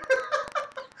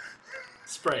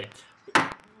spray.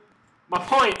 My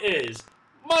point is,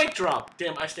 mic drop.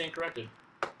 Damn, I stand corrected.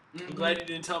 I'm glad you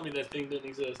didn't tell me that thing didn't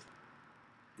exist.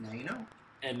 Now you know.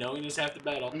 And knowing is half the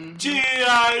battle. Mhm.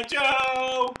 G.I.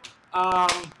 Joe!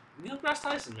 Neil deGrasse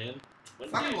Tyson, man. What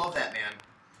a Fucking dude. love that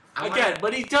man. Again,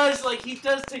 but he does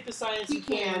take the science He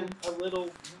can. a little.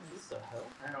 What the hell?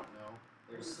 I don't know.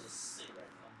 There's a cigarette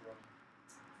come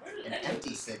from. Where did An that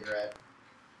empty cigarette.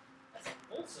 That's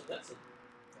a Molson. That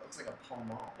looks like a Pall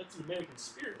Mall. That's an American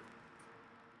Spirit.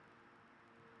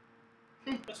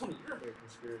 That's one of your American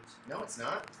Spirits. No, it's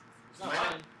not. It's not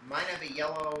mine. Mine have a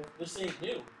yellow. This ain't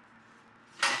new.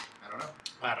 I don't know.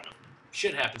 I don't know.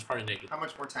 Shit happens party naked. How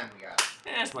much more time we got?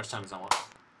 As much time as I want.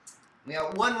 We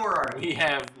got one more article. We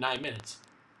have 9 minutes.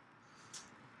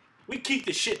 We keep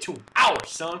this shit to an hour,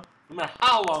 son. No matter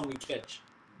how long we catch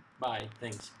by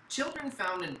things. Children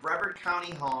found in Brevard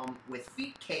County home with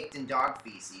feet caked in dog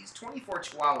feces. 24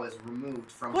 chihuahuas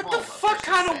removed from What home. the fuck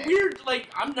officials kind of say. weird, like,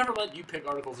 I'm never letting you pick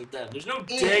articles like that. There's no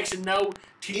dicks and no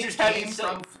teachers It having came sex.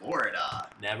 from Florida.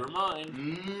 Never mind.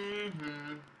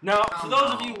 Mm-hmm. Now, for Oh,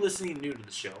 those of no. you listening new to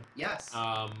the show, Yes.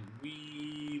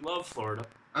 we love Florida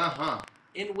Uh-huh.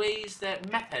 in ways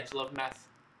that meth heads love meth,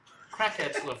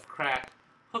 crackheads love crack,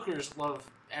 hookers love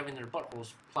having their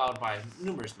buttholes plowed by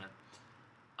numerous men.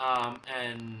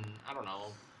 And, I don't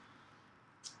know,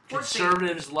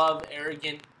 conservatives love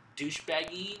arrogant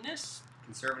douchebagginess.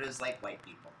 Conservatives like white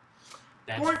people.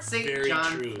 That's Port St. very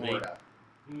John, true. Florida.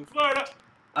 Florida.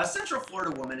 A Central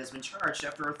Florida woman has been charged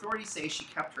after authorities say she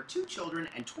kept her 2 children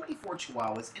and 24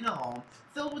 chihuahuas in a home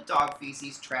filled with dog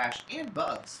feces, trash, and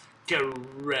bugs.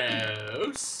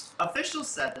 Gross. Officials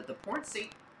said that the Port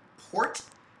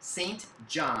St.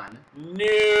 John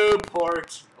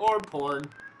Newport or porn.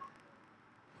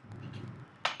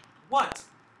 What?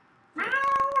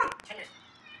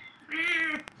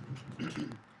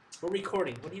 We're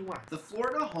recording. What do you want? The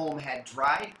Florida home had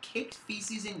dried, caked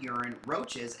feces and urine,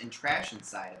 roaches, and trash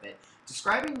inside of it,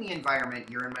 describing the environment,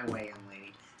 you're in my way, young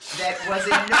lady, that was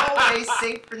in no way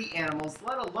safe for the animals,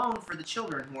 let alone for the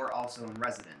children who are also in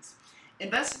residence.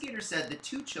 Investigators said the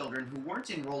 2 children who weren't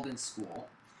enrolled in school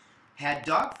had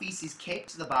dog feces caked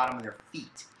to the bottom of their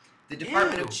feet. The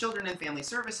Department Ew. of Children and Family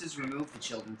Services removed the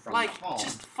children from Like, the home.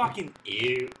 just fucking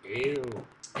ew.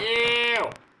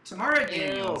 Tamara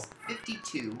Daniels,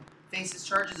 52, faces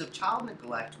charges of child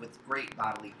neglect with great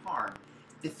bodily harm.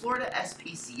 The Florida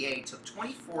SPCA took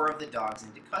 24 of the dogs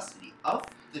into custody. Of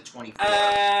the 24,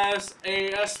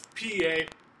 SASPA.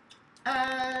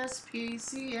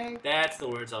 SPCA. That's the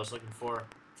words I was looking for.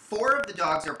 4 of the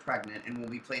dogs are pregnant and will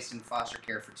be placed in foster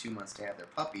care for 2 months to have their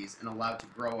puppies and allowed to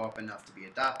grow up enough to be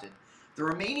adopted. The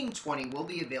remaining 20 will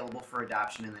be available for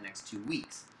adoption in the next 2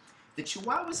 weeks. The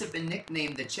Chihuahuas have been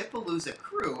nicknamed the Chipalooza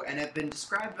Crew and have been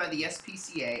described by the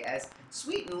SPCA as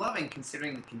sweet and loving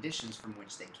considering the conditions from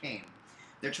which they came.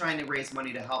 They're trying to raise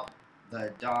money to help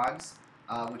the dogs,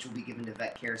 which will be given to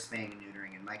vet care, spaying and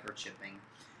neutering, and microchipping.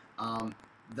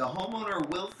 The homeowner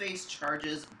will face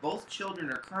charges. Both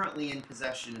children are currently in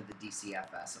possession of the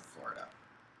DCFS of Florida.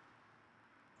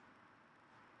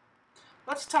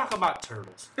 Let's talk about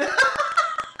turtles.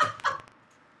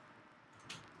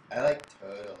 I like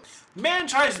turtles. Man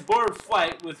tries to board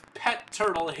flight with pet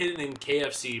turtle hidden in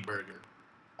KFC burger.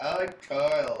 I like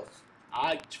turtles. I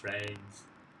like trains.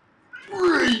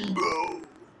 Rainbow.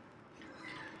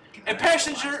 A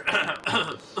passenger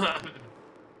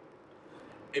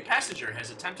A passenger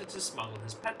has attempted to smuggle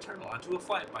his pet turtle onto a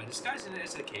flight by disguising it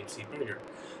as a KFC burger.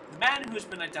 The man, who has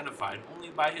been identified only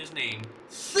by his name,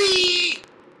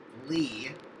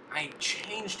 Lee. I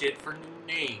changed it for new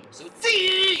name, so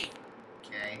Thee,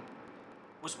 Okay.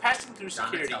 was passing through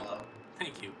security. Donatello.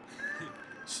 Thank you.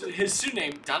 So his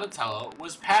surname, Donatello,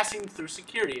 was passing through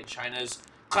security at China's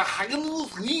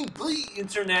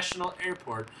International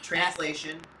Airport.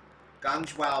 Translation.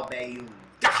 Gangzhou Baiyun.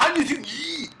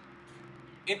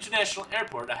 International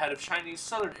Airport ahead of Chinese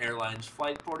Southern Airlines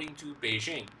flight boarding to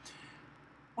Beijing,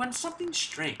 when something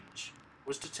strange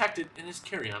was detected in his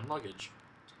carry-on luggage.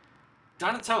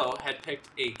 Donatello had picked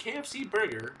a KFC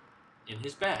burger in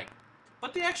his bag,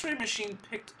 but the X-ray machine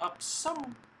picked up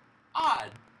some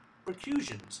odd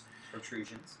protrusions.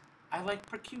 Protrusions. I like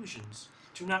percussions.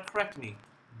 Do not correct me.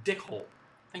 Dickhole.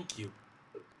 Thank you.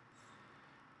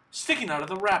 Sticking out of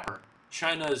the wrapper,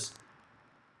 China's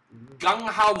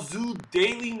Guangzhou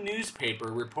Daily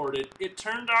newspaper reported it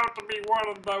turned out to be one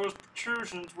of those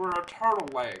protrusions were a turtle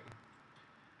leg.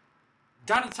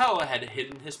 Donatello had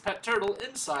hidden his pet turtle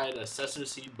inside a sesame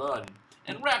seed bun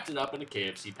and wrapped it up in a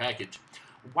KFC package.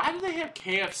 Why do they have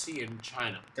KFC in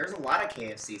China? There's a lot of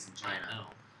KFCs in China. I know.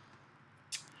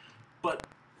 But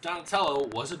Donatello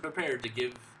wasn't prepared to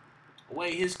give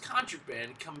away his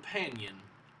contraband companion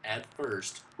at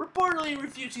first, reportedly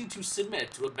refusing to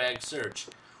submit to a bag search.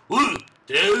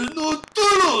 There's no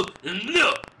turtle in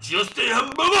there, just a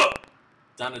hamburger,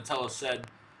 Donatello said.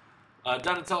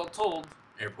 Donatello told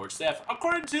airport staff,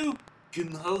 according to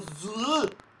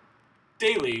Guangzhou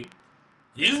Daily,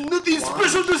 there's nothing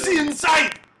special to see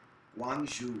inside.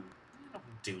 Guangzhou. I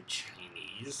don't do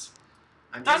Chinese.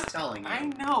 I'm just telling you. I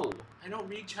know. I don't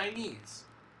read Chinese.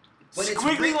 But it's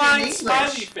Squiggly written in line, English.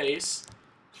 smiley face.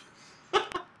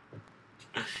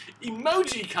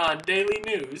 Emojicon Daily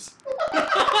News.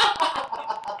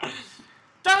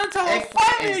 Donatello X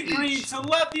finally and agreed H. to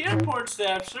let the airport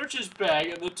staff search his bag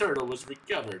and the turtle was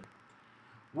recovered.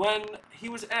 When he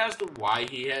was asked why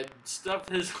he had stuffed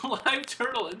his live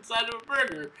turtle inside of a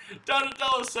burger,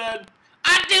 Donatello said,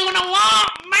 I do want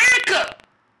America!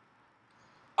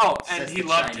 Oh, and Says he the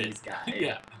loved Chinese it. guy.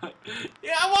 Yeah.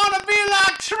 Yeah, I want to be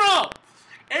like Trump!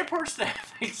 Airport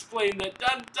staff explained that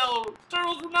Donatello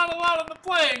turtles were not allowed on the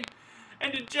plane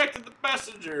and ejected the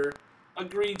passenger,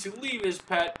 agreed to leave his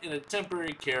pet in a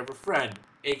temporary care of a friend,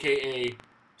 a.k.a.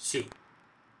 Sue.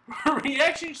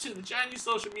 Reactions to the Chinese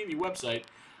social media website,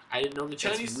 I didn't know the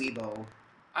Chinese... It's Weibo.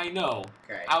 I know.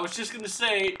 Okay. I was just going to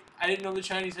say, I didn't know the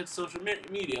Chinese had social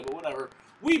media, but whatever.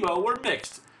 Weibo were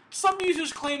mixed. Some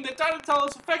users claimed that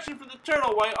Donatello's affection for the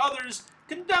turtle, while others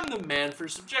condemned the man for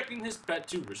subjecting his pet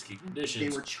to risky conditions.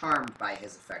 They were charmed by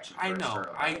his affection for I his know.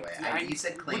 turtle, by the way. You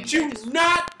said claimed. Would you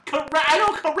not correct? I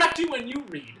don't correct you when you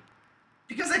read.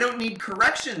 Because I don't need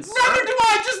corrections, Neither sir. do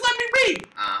I. Just let me read.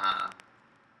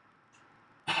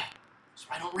 So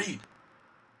I don't read.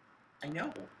 I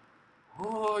know.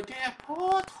 Oh, that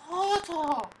poor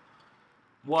turtle.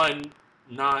 One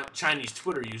not Chinese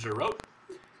Twitter user wrote,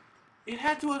 it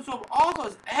had to absorb all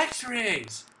those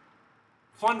X-rays.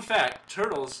 Fun fact,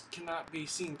 turtles cannot be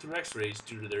seen through X-rays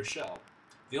due to their shell.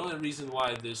 The only reason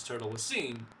why this turtle was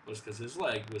seen was because his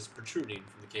leg was protruding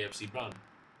from the KFC bun.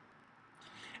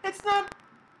 It's not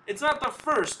the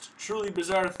first truly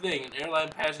bizarre thing an airline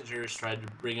passenger has tried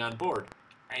to bring on board.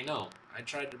 I know, I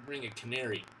tried to bring a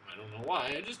canary. I don't know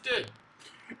why, I just did.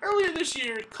 Earlier this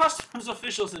year, customs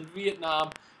officials in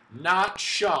Vietnam, not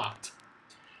shocked,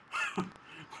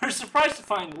 were surprised to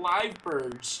find live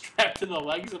birds strapped to the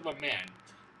legs of a man.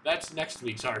 That's next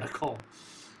week's article.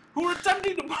 Who were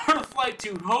attempting to board a flight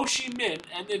to Ho Chi Minh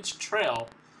and its trail,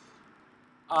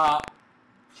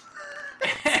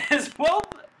 as well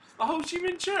the Ho Chi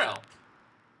Minh Trail.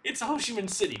 It's a Ho Chi Minh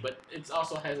City, but it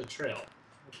also has a trail.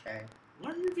 Okay.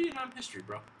 Learn your Vietnam history,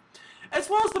 bro. As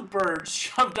well as the birds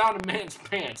shoved down a man's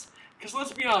pants. Because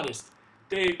let's be honest,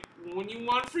 Dave, when you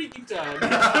want freaky time,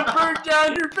 get the bird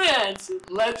down your pants.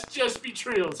 Let's just be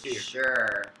trios here.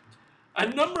 Sure. A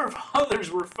number of others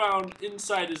were found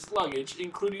inside his luggage,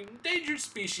 including endangered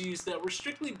species that were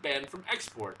strictly banned from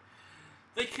export.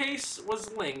 The case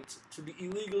was linked to the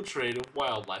illegal trade of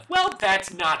wildlife. Well,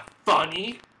 that's not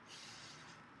funny,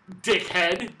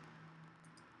 dickhead.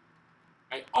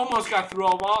 I almost got through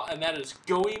all, and that is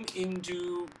going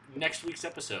into next week's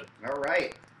episode. All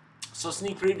right. So,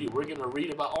 sneak preview, we're going to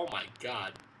read about... Oh, my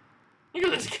God. Look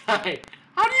at this guy.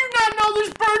 How do you not know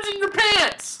there's birds in your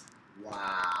pants?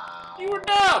 Wow. You were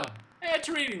dumb. That's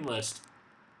a reading list.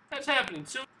 That's happening.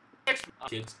 So, next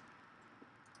kids.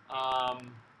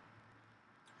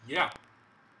 Yeah.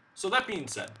 So, that being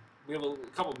said, we have a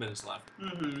couple minutes left.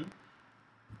 Mm-hmm.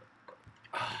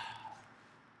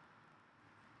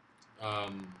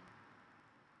 I'm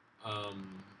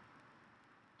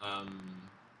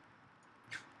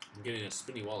getting a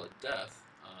spinny wall of death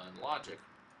on Logic.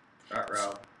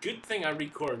 Uh-oh. Good thing I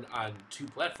record on 2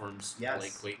 platforms, Yes.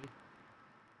 Blake Clayton.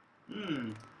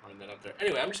 Hmm. Throwing that up there.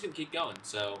 Anyway, I'm just going to keep going.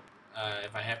 So,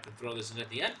 if I have to throw this in at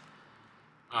the end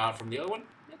from the other one,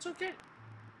 that's okay.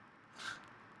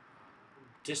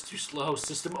 Disk too slow,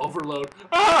 system overload.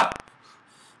 Ah!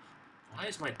 Why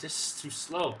is my disk too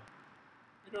slow?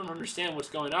 I don't understand what's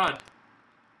going on.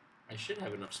 I should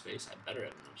have enough space. I better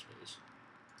have enough space.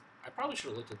 I probably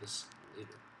should have looked at this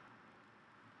later.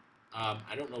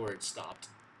 I don't know where it stopped.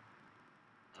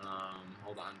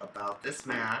 Hold on. About this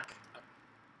Mac.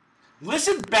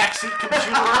 Listen, backseat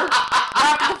computer!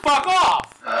 Knock the fuck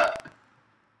off! I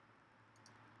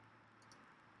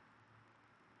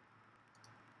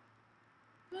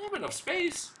have enough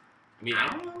space. I mean, I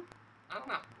don't know.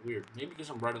 Weird. Maybe because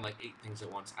I'm writing like 8 things at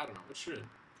once. I don't know. It should.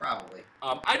 Probably.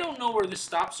 I don't know where this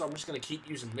stops, so I'm just going to keep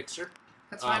using Mixer.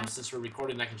 That's fine. Since we're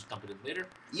recording, I can just dump it in later.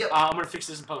 Yep. I'm going to fix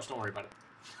this in post. Don't worry about it.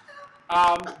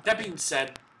 That being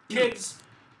said, kids,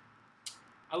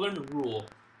 I learned a rule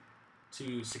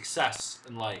to success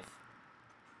in life.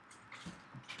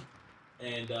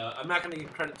 And I'm not going to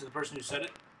give credit to the person who said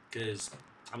it, because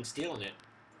I'm stealing it.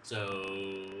 So,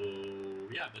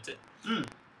 yeah, that's it.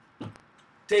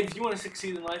 Dave, if you want to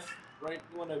succeed in life, right?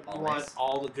 You want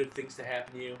all the good things to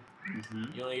happen to you.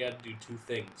 Mm-hmm. You only got to do 2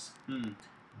 things.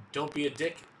 Don't be a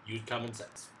dick. Use common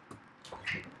sense.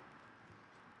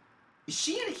 Is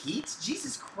she in heat?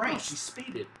 Jesus No, Christ. she's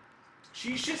speeded.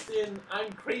 She's just in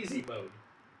I'm crazy mode.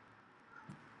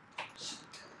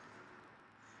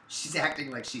 She's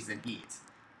acting like she's in heat.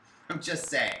 I'm just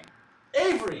saying.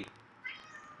 Avery!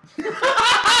 What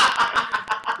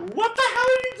the hell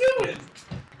are you doing?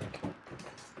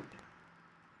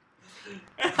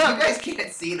 You guys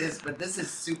can't see this, but this is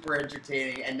super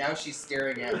entertaining, and now she's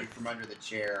staring at me from under the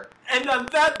chair. And on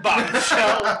that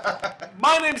bombshell,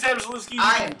 my name's Adam Zielinski.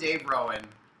 I am Dave Rowan.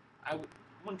 I'm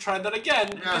going to try that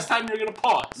again. Yeah. This time you're going to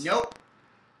pause. Nope.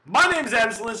 My name's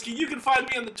Adam Zielinski. You can find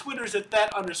me on the Twitters at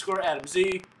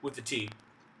 _AdamZ with the T.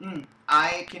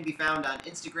 I can be found on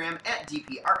Instagram at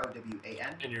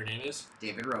DPROWAN. And your name is?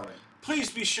 David Rowan. Please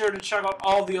be sure to check out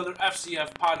all the other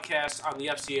FCF podcasts on the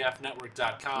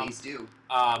FCFnetwork.com. Please do.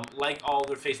 Like all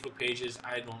their Facebook pages.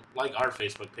 I don't like our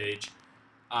Facebook page.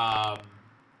 And,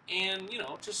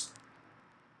 just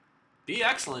be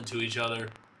excellent to each other.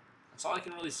 That's all I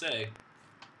can really say.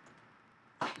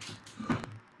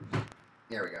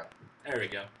 There we go. There we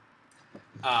go.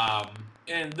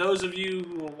 And those of you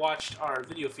who watched our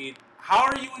video feed, how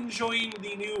are you enjoying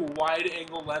the new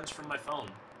wide-angle lens from my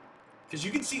phone? Because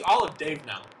you can see all of Dave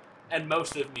now, and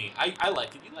most of me. I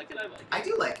like it. You like it? I like it. I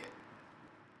do like it.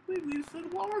 Wait,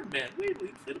 inflatable arm man. Wait,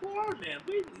 inflatable arm man.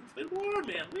 Wait, inflatable arm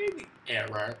man. Wait.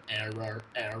 Error.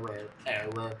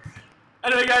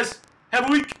 Anyway, guys, have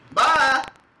a week. Bye!